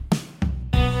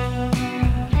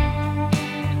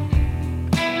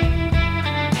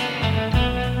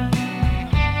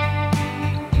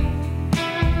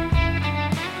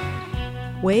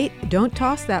 Wait, don't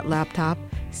toss that laptop.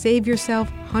 Save yourself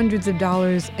hundreds of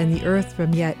dollars and the earth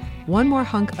from yet one more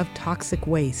hunk of toxic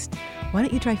waste. Why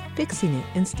don't you try fixing it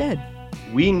instead?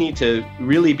 We need to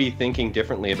really be thinking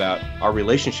differently about our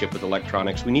relationship with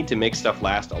electronics. We need to make stuff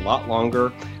last a lot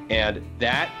longer, and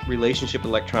that relationship with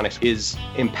electronics is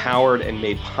empowered and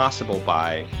made possible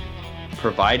by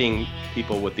providing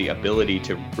people with the ability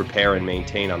to repair and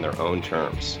maintain on their own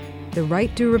terms. The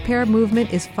Right to Repair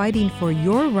movement is fighting for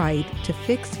your right to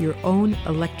fix your own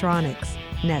electronics.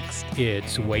 Next.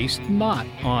 It's Waste Not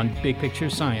on Big Picture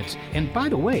Science. And by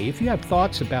the way, if you have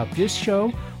thoughts about this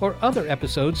show or other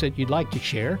episodes that you'd like to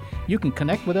share, you can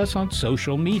connect with us on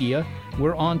social media.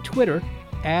 We're on Twitter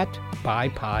at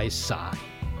ByPieSci.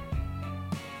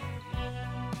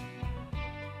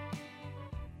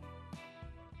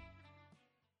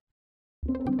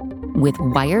 With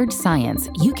Wired Science,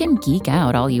 you can geek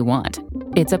out all you want.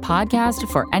 It's a podcast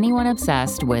for anyone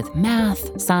obsessed with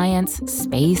math, science,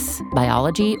 space,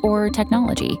 biology, or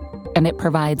technology. And it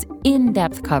provides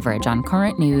in-depth coverage on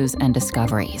current news and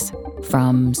discoveries.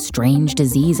 From strange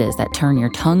diseases that turn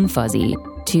your tongue fuzzy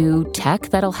to tech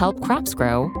that'll help crops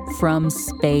grow from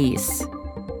space.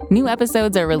 New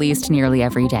episodes are released nearly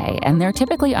every day, and they're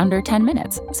typically under 10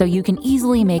 minutes, so you can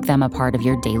easily make them a part of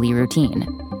your daily routine.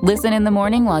 Listen in the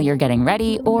morning while you're getting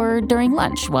ready, or during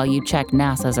lunch while you check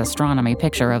NASA's astronomy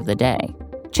picture of the day.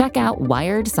 Check out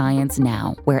Wired Science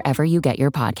now, wherever you get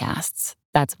your podcasts.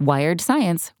 That's Wired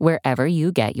Science, wherever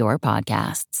you get your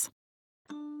podcasts.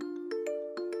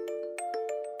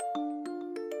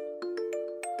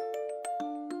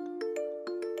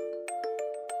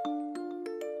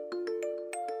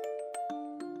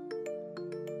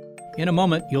 In a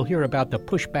moment, you'll hear about the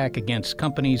pushback against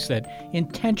companies that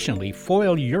intentionally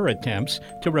foil your attempts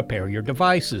to repair your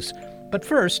devices. But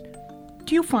first,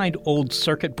 do you find old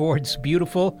circuit boards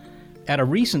beautiful? At a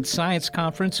recent science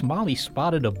conference, Molly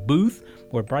spotted a booth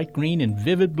where bright green and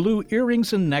vivid blue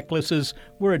earrings and necklaces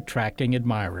were attracting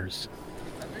admirers.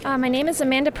 My name is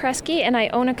Amanda Presky, and I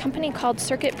own a company called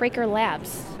Circuit Breaker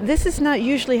Labs. This is not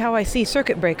usually how I see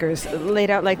circuit breakers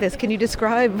laid out like this. Can you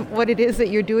describe what it is that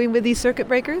you're doing with these circuit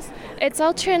breakers? It's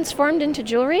all transformed into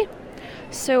jewelry.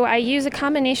 So I use a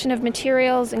combination of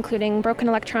materials, including broken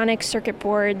electronics, circuit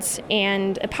boards,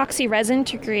 and epoxy resin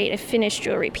to create a finished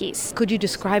jewelry piece. Could you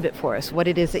describe it for us, what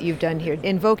it is that you've done here?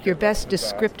 Invoke your best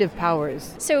descriptive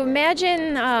powers. So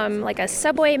imagine like a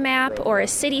subway map or a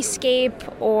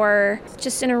cityscape or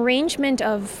just an arrangement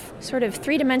of sort of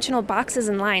three-dimensional boxes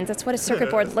and lines. That's what a circuit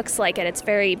board looks like at its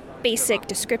very basic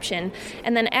description.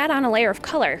 And then add on a layer of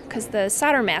color, because the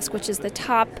solder mask, which is the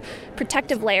top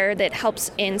protective layer that helps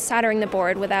in soldering the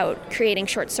board without creating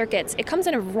short circuits, it comes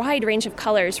in a wide range of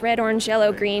colors: red, orange,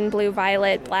 yellow, green, blue,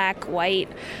 violet, black,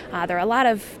 white. There are a lot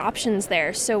of options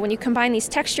there. So when you combine these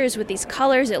textures with these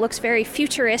colors, it looks very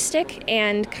futuristic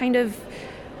and kind of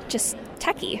just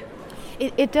techy.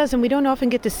 It does, and we don't often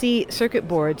get to see circuit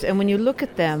boards, and when you look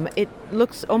at them, it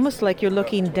looks almost like you're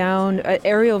looking down an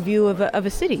aerial view of a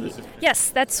city. Yes,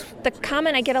 that's the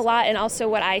comment I get a lot, and also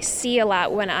what I see a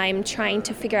lot when I'm trying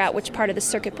to figure out which part of the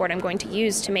circuit board I'm going to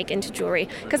use to make into jewelry,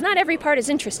 because not every part is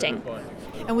interesting.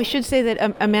 And we should say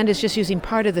that Amanda's just using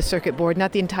part of the circuit board,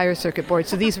 not the entire circuit board,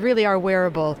 so these really are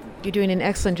wearable. You're doing an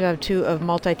excellent job, too, of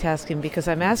multitasking, because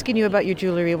I'm asking you about your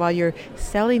jewelry while you're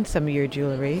selling some of your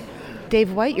jewelry.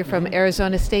 Dave White, you're from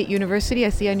Arizona State University.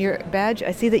 I see on your badge,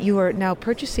 I see that you are now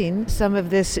purchasing some of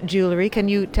this jewelry. Can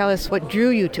you tell us what drew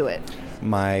you to it?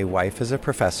 My wife is a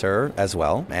professor as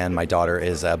well, and my daughter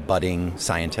is a budding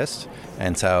scientist.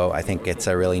 And so I think it's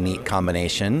a really neat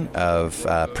combination of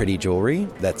pretty jewelry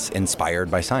that's inspired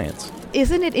by science.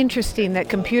 Isn't it interesting that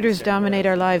computers dominate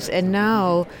our lives, and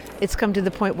now it's come to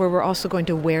the point where we're also going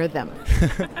to wear them?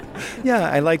 Yeah,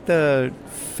 I like the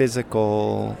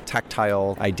physical,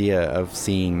 tactile idea of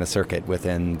seeing the circuit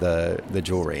within the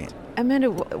jewelry.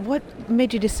 Amanda, what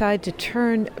made you decide to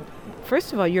turn...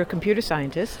 First of all, you're a computer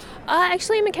scientist.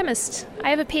 Actually, I'm a chemist. I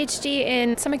have a PhD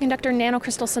in semiconductor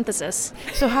nanocrystal synthesis.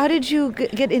 So how did you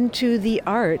get into the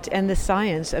art and the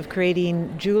science of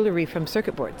creating jewelry from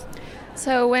circuit boards?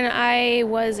 So when I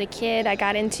was a kid, I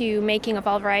got into making of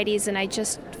all varieties, and I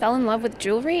just fell in love with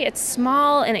jewelry. It's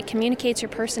small, and it communicates your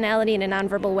personality in a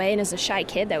nonverbal way, and as a shy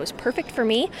kid, that was perfect for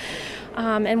me.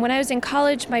 And when I was in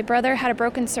college, my brother had a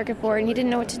broken circuit board, and he didn't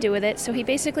know what to do with it, so he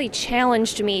basically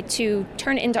challenged me to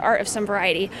turn it into art of some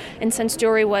variety. And since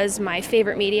jewelry was my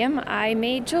favorite medium, I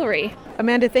made jewelry.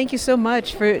 Amanda, thank you so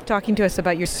much for talking to us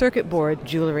about your circuit board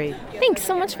jewelry. Thanks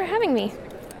so much for having me.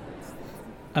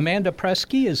 Amanda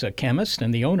Presky is a chemist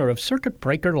and the owner of Circuit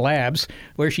Breaker Labs,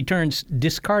 where she turns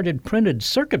discarded printed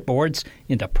circuit boards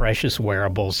into precious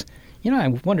wearables. You know, I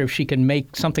wonder if she can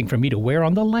make something for me to wear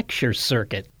on the lecture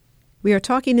circuit. We are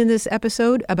talking in this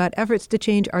episode about efforts to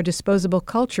change our disposable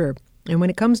culture. And when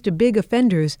it comes to big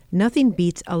offenders, nothing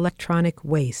beats electronic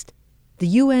waste. The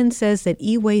UN says that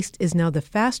e-waste is now the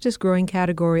fastest growing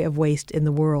category of waste in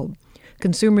the world.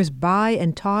 Consumers buy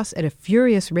and toss at a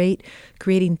furious rate,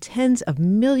 creating tens of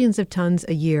millions of tons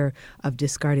a year of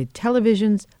discarded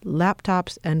televisions,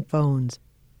 laptops, and phones.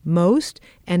 Most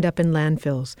end up in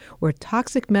landfills, where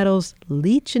toxic metals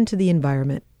leach into the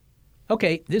environment.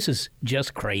 Okay, this is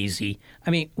just crazy.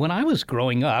 I mean, when I was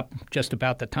growing up, just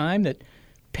about the time that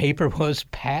paper was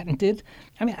patented,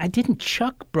 I didn't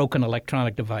chuck broken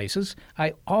electronic devices.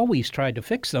 I always tried to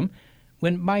fix them.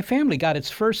 When my family got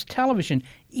its first television,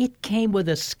 it came with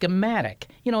a schematic,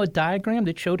 a diagram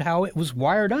that showed how it was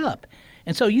wired up.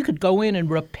 And so you could go in and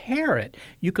repair it.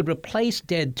 You could replace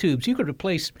dead tubes. You could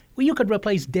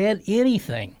replace dead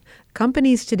anything.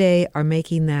 Companies today are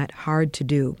making that hard to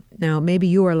do. Now, maybe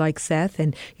you are like Seth,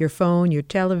 and your phone, your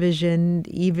television,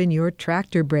 even your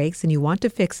tractor breaks, and you want to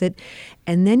fix it,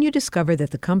 and then you discover that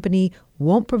the company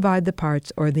won't provide the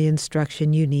parts or the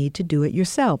instruction you need to do it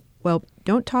yourself. Well,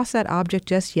 don't toss that object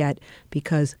just yet,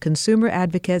 because consumer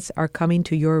advocates are coming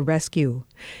to your rescue.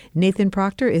 Nathan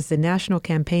Proctor is the National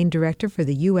Campaign Director for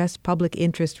the U.S. Public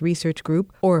Interest Research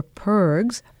Group, or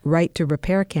PIRG's, Right to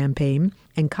Repair campaign,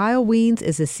 and Kyle Wiens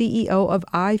is the CEO of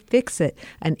iFixit,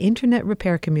 an internet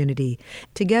repair community.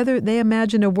 Together, they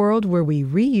imagine a world where we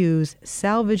reuse,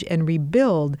 salvage, and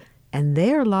rebuild, and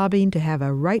they are lobbying to have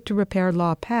a right to repair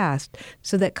law passed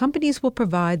so that companies will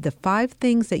provide the 5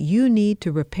 things that you need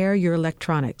to repair your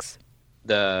electronics.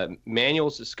 The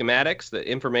manuals, the schematics, the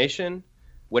information,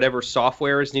 whatever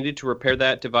software is needed to repair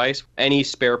that device. Any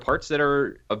spare parts that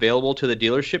are available to the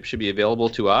dealership should be available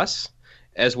to us,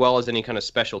 as well as any kind of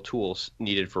special tools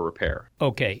needed for repair.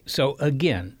 Okay, so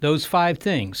again, those 5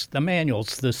 things, the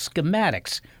manuals, the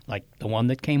schematics, like the one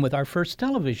that came with our first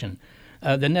television,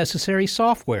 the necessary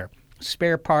software,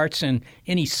 spare parts, and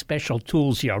any special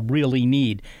tools you really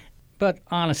need. But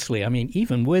honestly, I mean,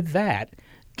 even with that,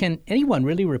 can anyone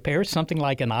really repair something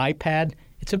like an iPad?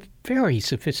 It's a very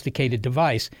sophisticated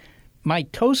device. My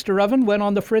toaster oven went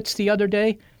on the fritz the other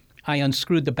day. I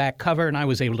unscrewed the back cover and I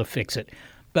was able to fix it.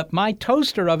 But my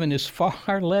toaster oven is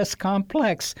far less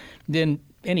complex than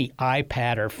any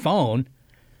iPad or phone.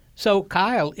 So,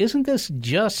 Kyle, isn't this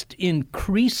just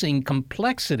increasing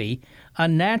complexity a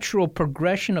natural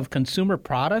progression of consumer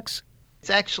products? It's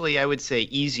actually, I would say,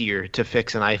 easier to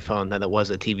fix an iPhone than it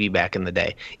was a TV back in the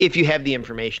day, if you have the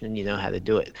information and you know how to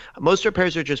do it. Most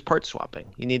repairs are just part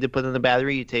swapping. You need to put in the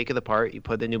battery, you take it apart, you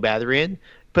put the new battery in,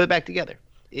 put it back together.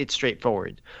 It's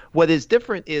straightforward. What is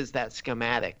different is that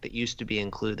schematic that used to be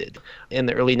included. In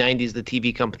the early 90s, the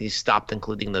TV companies stopped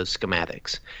including those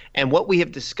schematics. And what we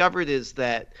have discovered is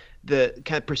that the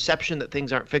kind of perception that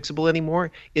things aren't fixable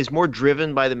anymore is more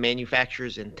driven by the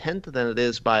manufacturer's intent than it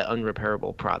is by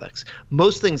unrepairable products.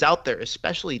 Most things out there,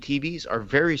 especially TVs, are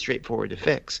very straightforward to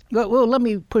fix. Well, let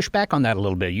me push back on that a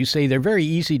little bit. You say they're very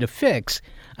easy to fix.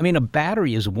 I mean, a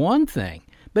battery is one thing.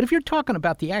 But if you're talking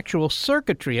about the actual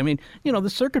circuitry, I mean, you know, the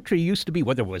circuitry used to be,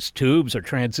 whether it was tubes or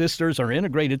transistors or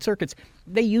integrated circuits,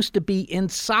 they used to be in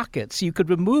sockets. You could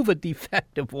remove a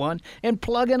defective one and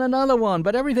plug in another one.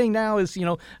 But everything now is, you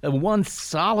know, one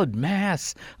solid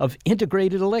mass of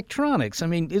integrated electronics. I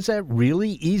mean, is that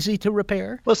really easy to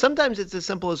repair? Well, sometimes it's as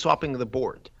simple as swapping the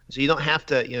board. So you don't have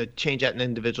to, change out an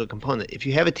individual component. If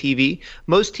you have a TV,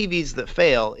 most TVs that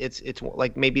fail, it's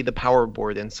like maybe the power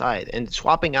board inside. And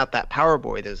swapping out that power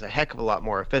board is a heck of a lot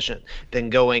more efficient than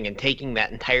going and taking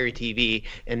that entire TV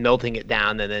and melting it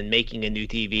down and then making a new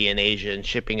TV in Asia and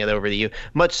shipping it over to you.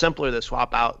 Much simpler to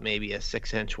swap out maybe a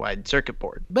 6-inch wide circuit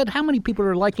board. But how many people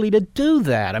are likely to do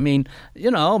that? I mean,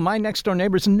 my next door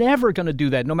neighbor's never going to do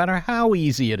that, no matter how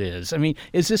easy it is. I mean,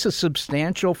 is this a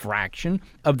substantial fraction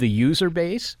of the user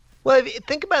base? Well, if you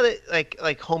think about it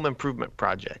like home improvement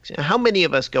projects. How many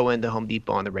of us go into Home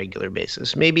Depot on a regular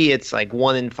basis? Maybe it's like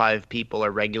 1 in 5 people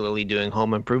are regularly doing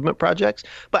home improvement projects,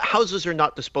 but houses are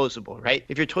not disposable, right?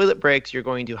 If your toilet breaks, you're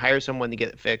going to hire someone to get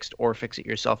it fixed or fix it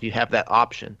yourself. You have that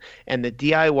option. And the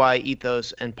DIY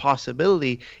ethos and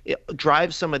possibility, it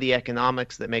drives some of the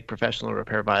economics that make professional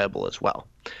repair viable as well.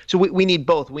 So we need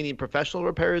both. We need professional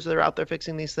repairers that are out there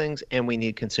fixing these things, and we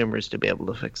need consumers to be able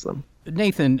to fix them.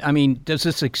 Nathan, I mean, does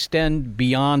this extend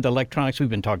beyond electronics? We've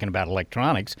been talking about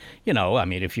electronics. I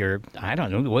mean, if you're, I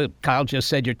don't know, well, Kyle just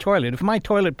said your toilet. If my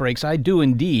toilet breaks, I do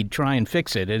indeed try and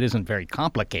fix it. It isn't very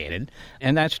complicated.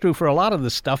 And that's true for a lot of the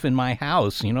stuff in my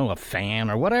house, a fan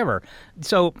or whatever.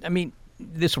 So, I mean,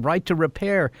 this right to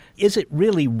repair, is it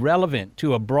really relevant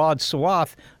to a broad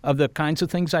swath of the kinds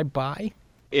of things I buy?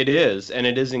 It is, and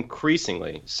it is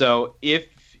increasingly. So if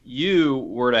you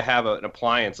were to have an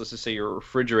appliance, let's just say your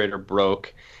refrigerator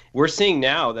broke, we're seeing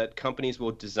now that companies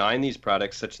will design these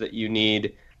products such that you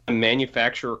need a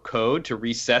manufacturer code to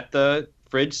reset the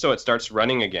fridge so it starts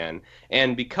running again.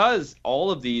 And because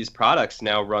all of these products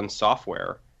now run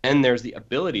software, and there's the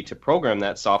ability to program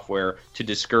that software to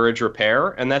discourage repair,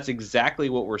 and that's exactly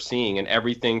what we're seeing in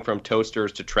everything from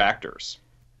toasters to tractors.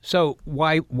 So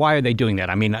why are they doing that?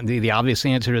 I mean, the obvious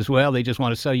answer is, well, they just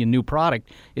want to sell you a new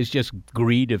product. It's just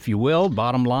greed, if you will,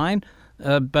 bottom line.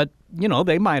 But,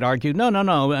 they might argue,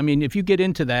 no. I mean, if you get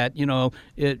into that, you're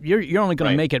only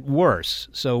going to make it worse.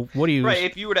 So what do you... Right.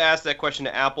 If you were to ask that question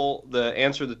to Apple, the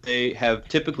answer that they have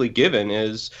typically given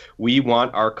is, we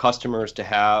want our customers to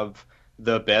have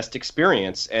the best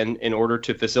experience. And in order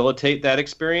to facilitate that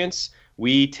experience,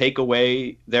 we take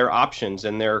away their options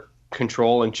and their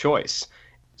control and choice.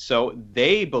 So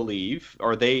they believe,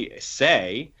 or they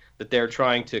say, that they're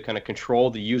trying to kind of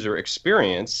control the user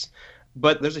experience,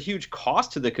 but there's a huge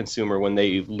cost to the consumer when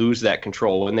they lose that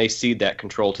control, when they cede that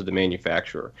control to the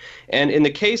manufacturer. And in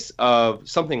the case of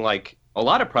something like a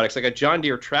lot of products, like a John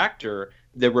Deere tractor,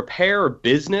 the repair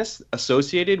business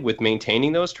associated with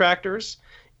maintaining those tractors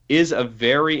is a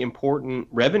very important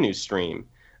revenue stream.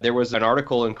 There was an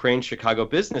article in Crain's Chicago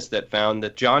Business that found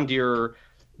that John Deere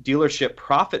dealership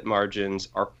profit margins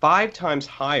are 5 times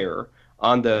higher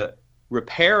on the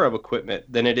repair of equipment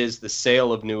than it is the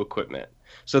sale of new equipment.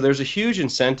 So there's a huge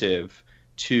incentive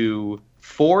to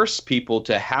force people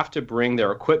to have to bring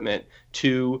their equipment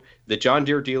to the John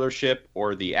Deere dealership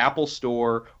or the Apple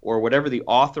store or whatever the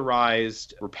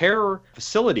authorized repair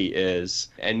facility is.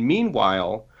 And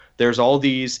meanwhile, There's all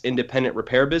these independent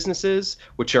repair businesses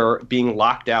which are being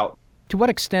locked out. To what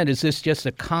extent is this just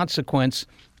a consequence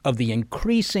of the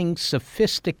increasing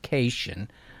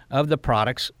sophistication of the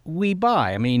products we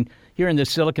buy? I mean, here in the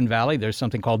Silicon Valley, there's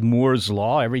something called Moore's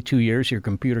Law. Every 2 years, your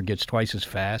computer gets twice as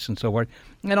fast and so forth.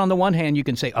 And on the one hand, you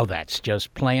can say, oh, that's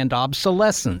just planned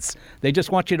obsolescence. They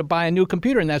just want you to buy a new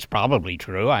computer, and that's probably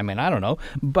true. I mean, I don't know.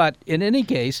 But in any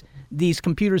case, these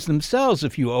computers themselves,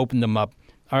 if you open them up,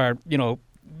 are,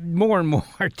 more and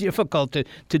more difficult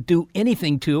to do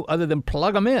anything to other than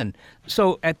plug them in.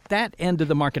 So at that end of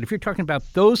the market, if you're talking about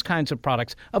those kinds of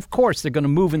products, of course they're going to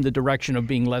move in the direction of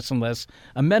being less and less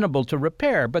amenable to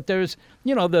repair. But there's,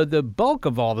 the bulk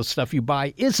of all the stuff you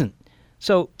buy isn't.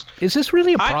 So is this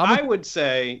really a problem? I would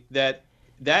say that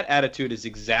attitude is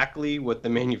exactly what the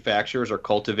manufacturers are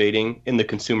cultivating in the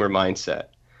consumer mindset.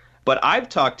 But I've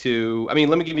talked to,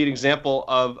 let me give you an example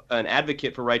of an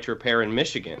advocate for right to repair in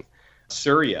Michigan,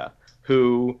 Surya,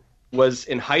 who was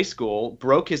in high school,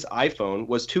 broke his iPhone,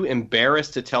 was too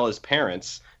embarrassed to tell his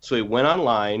parents, so he went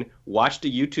online, watched a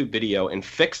YouTube video, and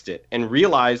fixed it, and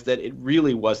realized that it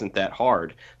really wasn't that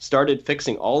hard. Started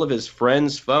fixing all of his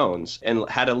friends' phones and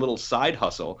had a little side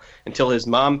hustle until his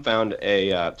mom found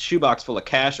a shoebox full of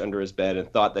cash under his bed and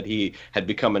thought that he had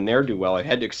become a ne'er-do-well. I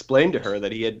had to explain to her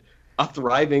that he had a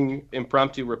thriving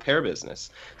impromptu repair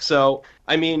business. So,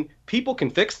 people can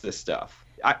fix this stuff.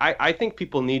 I think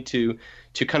people need to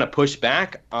kind of push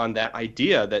back on that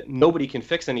idea that nobody can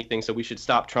fix anything, so we should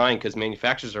stop trying because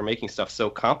manufacturers are making stuff so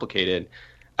complicated.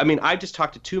 I just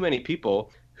talked to too many people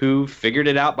who figured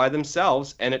it out by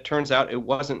themselves, and it turns out it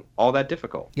wasn't all that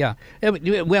difficult. Yeah.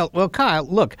 Well, Kyle,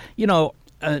 look,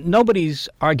 nobody's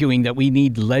arguing that we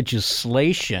need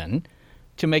legislation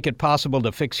to make it possible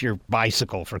to fix your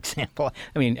bicycle, for example.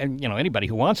 Anybody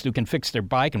who wants to can fix their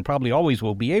bike and probably always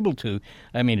will be able to.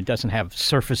 It doesn't have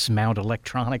surface mount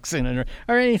electronics in it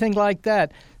or anything like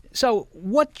that. So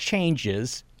what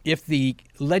changes if the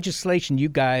legislation you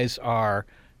guys are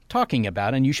talking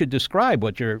about, and you should describe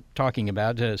what you're talking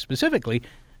about specifically,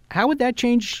 how would that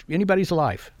change anybody's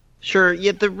life? Sure.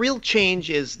 Yeah, the real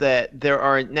change is that there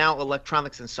are now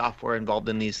electronics and software involved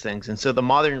in these things. And so the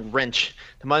modern wrench,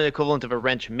 the modern equivalent of a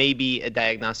wrench, may be a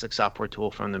diagnostic software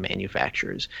tool from the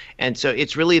manufacturers. And so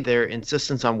it's really their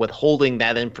insistence on withholding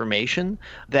that information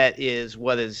that is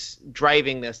what is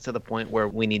driving this to the point where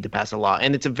we need to pass a law.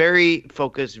 And it's a very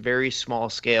focused, very small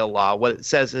scale law. What it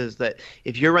says is that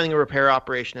if you're running a repair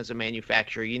operation as a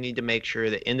manufacturer, you need to make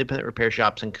sure that independent repair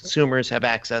shops and consumers have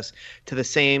access to the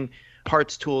same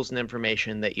parts, tools, and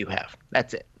information that you have.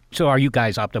 That's it. So are you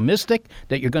guys optimistic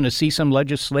that you're going to see some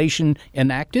legislation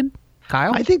enacted,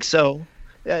 Kyle? I think so.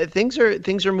 Things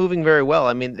are moving very well.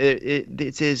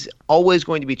 It is always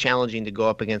going to be challenging to go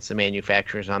up against the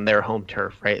manufacturers on their home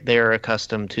turf, right? They are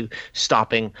accustomed to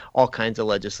stopping all kinds of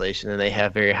legislation, and they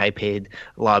have very high-paid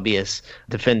lobbyists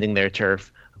defending their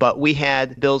turf. But we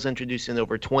had bills introduced in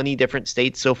over 20 different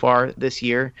states so far this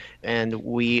year, and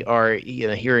we are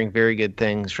hearing very good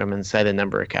things from inside a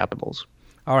number of capitals.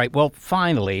 All right. Well,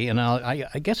 finally, and I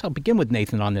guess I'll begin with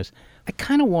Nathan on this. I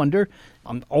kind of wonder,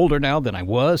 I'm older now than I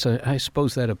was. I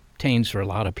suppose that obtains for a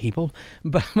lot of people.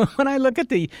 But when I look at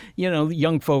the,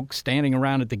 young folks standing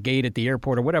around at the gate at the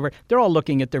airport or whatever, they're all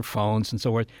looking at their phones and so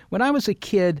forth. When I was a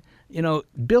kid,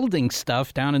 building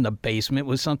stuff down in the basement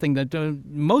was something that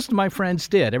most of my friends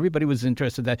did. Everybody was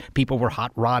interested that people were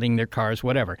hot rodding their cars,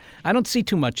 whatever. I don't see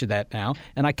too much of that now.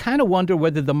 And I kind of wonder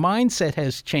whether the mindset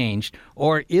has changed,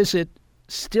 or is it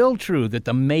still true that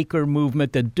the maker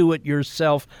movement, the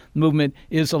do-it-yourself movement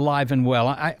is alive and well?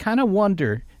 I kind of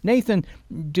wonder, Nathan,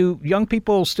 do young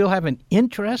people still have an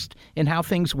interest in how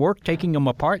things work, taking them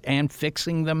apart and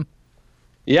fixing them?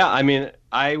 Yeah,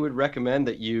 I would recommend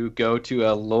that you go to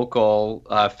a local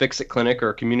fix-it clinic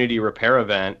or community repair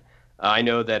event. I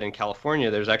know that in California,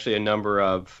 there's actually a number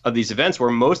of these events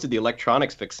where most of the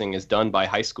electronics fixing is done by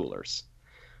high schoolers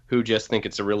who just think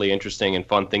it's a really interesting and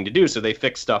fun thing to do. So they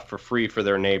fix stuff for free for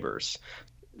their neighbors.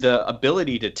 The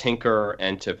ability to tinker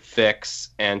and to fix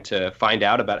and to find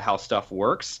out about how stuff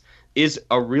works is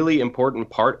a really important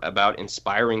part about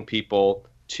inspiring people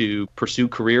to pursue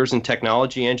careers in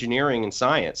technology, engineering, and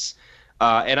science.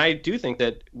 And I do think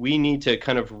that we need to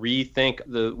kind of rethink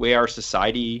the way our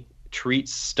society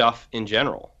treats stuff in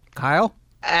general. Kyle?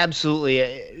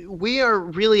 Absolutely. We are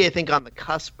really, I think, on the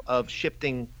cusp of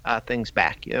shifting things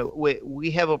back.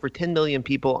 We have over 10 million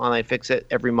people on iFixit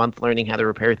every month learning how to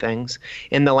repair things.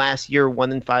 In the last year,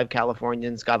 1 in 5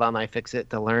 Californians got on iFixit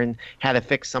to learn how to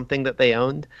fix something that they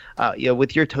owned.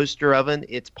 With your toaster oven,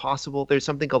 it's possible. There's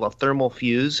something called a thermal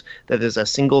fuse that is a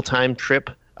single-time trip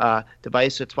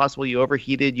device. So it's possible you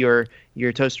overheated your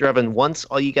toaster oven once.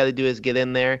 All you got to do is get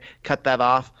in there, cut that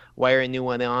off, wire a new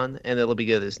one on, and it'll be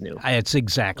good as new. It's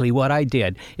exactly what I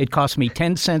did. It cost me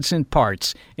 10 cents in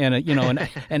parts and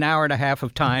an hour and a half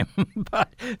of time, but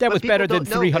that was better than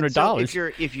 $300.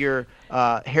 So if your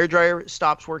hair dryer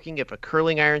stops working, if a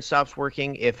curling iron stops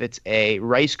working, if it's a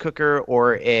rice cooker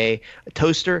or a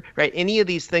toaster, right? Any of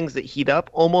these things that heat up,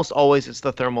 almost always it's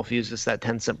the thermal fuse. It's that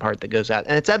 10-cent part that goes out,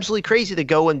 and it's absolutely crazy to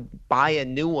go and buy a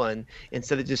new one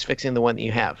instead of just fixing the one that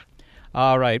you have.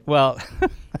 All right. Well.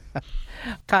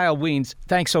 Kyle Wiens,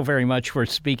 thanks so very much for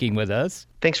speaking with us.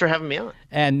 Thanks for having me on.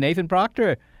 And Nathan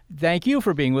Proctor, thank you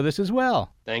for being with us as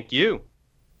well. Thank you.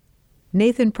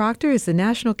 Nathan Proctor is the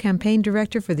National Campaign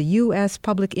Director for the U.S.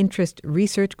 Public Interest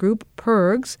Research Group,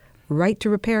 PIRG's Right to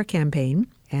Repair campaign.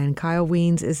 And Kyle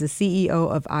Wiens is the CEO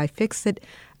of iFixit,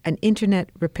 an internet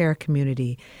repair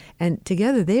community. And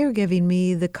together they are giving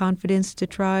me the confidence to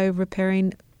try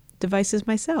repairing devices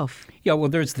myself. Yeah, well,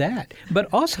 there's that. But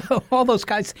also all those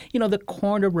guys, the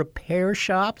corner repair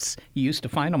shops, you used to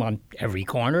find them on every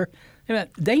corner.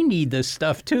 They need this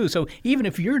stuff too. So even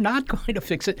if you're not going to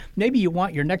fix it, maybe you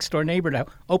want your next door neighbor to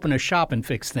open a shop and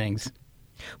fix things.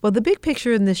 Well, the big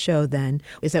picture in this show then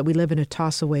is that we live in a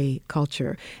toss-away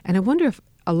culture. And I wonder if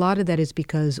a lot of that is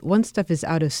because once stuff is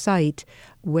out of sight,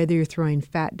 whether you're throwing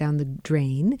fat down the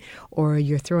drain or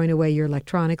you're throwing away your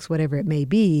electronics, whatever it may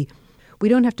be, we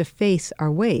don't have to face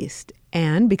our waste.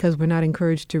 And because we're not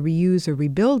encouraged to reuse or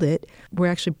rebuild it, we're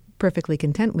actually perfectly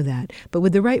content with that. But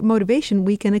with the right motivation,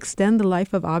 we can extend the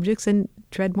life of objects and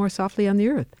tread more softly on the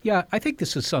earth. Yeah, I think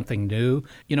this is something new.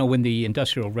 When the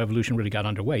Industrial Revolution really got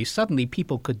underway, suddenly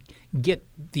people could get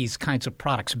these kinds of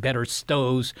products, better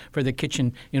stoves for the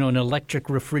kitchen, an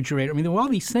electric refrigerator. I mean, there were all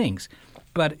these things.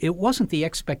 But it wasn't the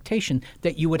expectation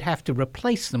that you would have to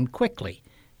replace them quickly.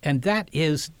 And that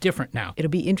is different now. It'll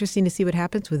be interesting to see what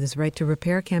happens with this Right to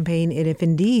Repair campaign. And if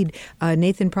indeed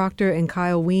Nathan Proctor and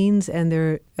Kyle Wiens and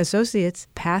their associates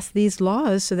pass these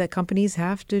laws so that companies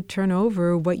have to turn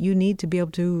over what you need to be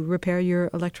able to repair your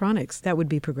electronics, that would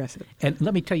be progressive. And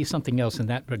let me tell you something else in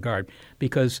that regard,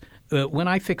 because when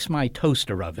I fixed my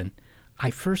toaster oven,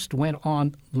 I first went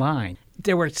online.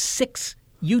 There were 6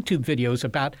 YouTube videos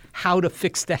about how to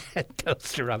fix that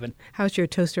toaster oven. How's your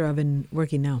toaster oven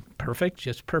working now? Perfect,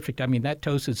 just perfect. I mean, that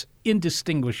toast is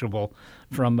indistinguishable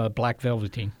from black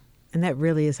velveteen. And that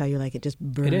really is how you like it, just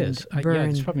burned. It is. Yeah,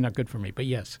 it's probably not good for me, but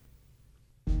yes.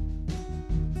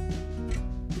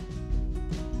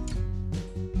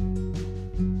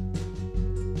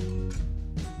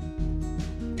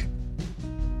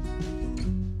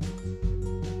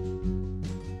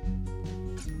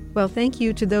 Well, thank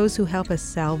you to those who help us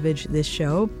salvage this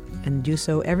show and do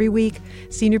so every week.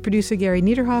 Senior producer Gary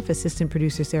Niederhoff, assistant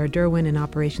producer Sarah Derwin, and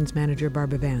operations manager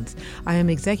Barbara Vance. I am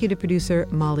executive producer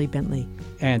Molly Bentley.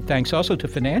 And thanks also to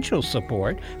financial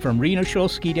support from Rena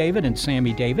Shulsky-David and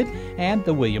Sammy David and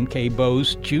the William K.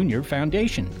 Bowes Jr.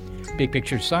 Foundation. Big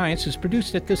Picture Science is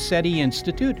produced at the SETI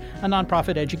Institute, a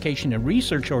nonprofit education and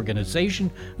research organization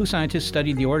whose scientists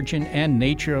study the origin and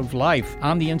nature of life.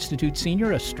 I'm the Institute's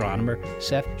senior astronomer,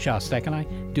 Seth Shostak, and I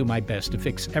do my best to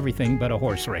fix everything but a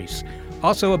horse race.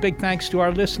 Also, a big thanks to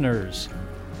our listeners.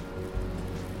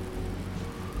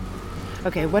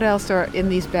 Okay, what else are in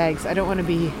these bags? I don't want to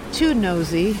be too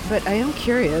nosy, but I am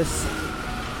curious.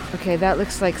 Okay, that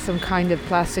looks like some kind of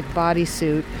plastic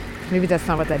bodysuit. Maybe that's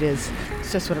not what that is.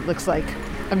 It's just what it looks like.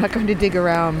 I'm not going to dig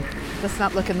around. Let's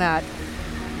not look in that.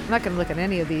 I'm not going to look at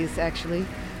any of these, actually.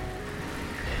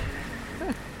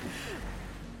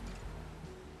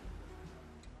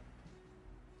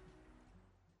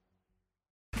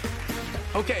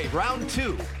 Okay, round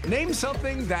 2. Name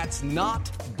something that's not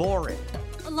boring.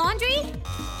 A laundry?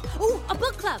 Ooh, a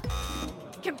book club.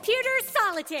 Computer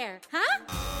solitaire, huh?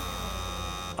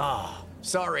 Ah,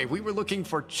 sorry, we were looking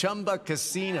for Chumba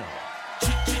Casino.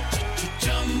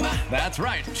 That's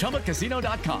right,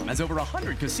 ChumbaCasino.com has over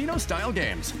 100 casino-style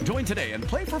games. Join today and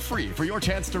play for free for your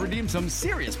chance to redeem some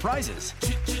serious prizes.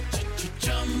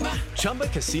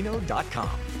 ChumbaCasino.com.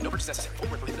 No purchase necessary. Void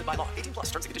where prohibited by law. 18+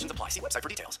 terms and conditions apply. See website for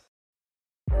details.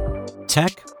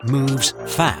 Tech moves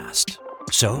fast,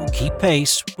 so keep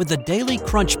pace with the Daily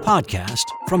Crunch podcast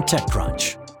from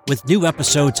TechCrunch. With new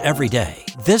episodes every day,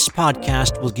 this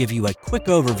podcast will give you a quick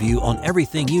overview on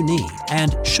everything you need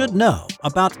and should know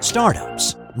about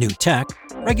startups, new tech,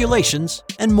 regulations,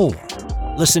 and more.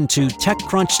 Listen to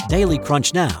TechCrunch Daily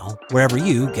Crunch now, wherever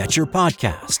you get your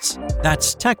podcasts.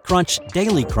 That's TechCrunch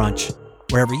Daily Crunch,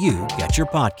 wherever you get your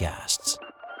podcasts.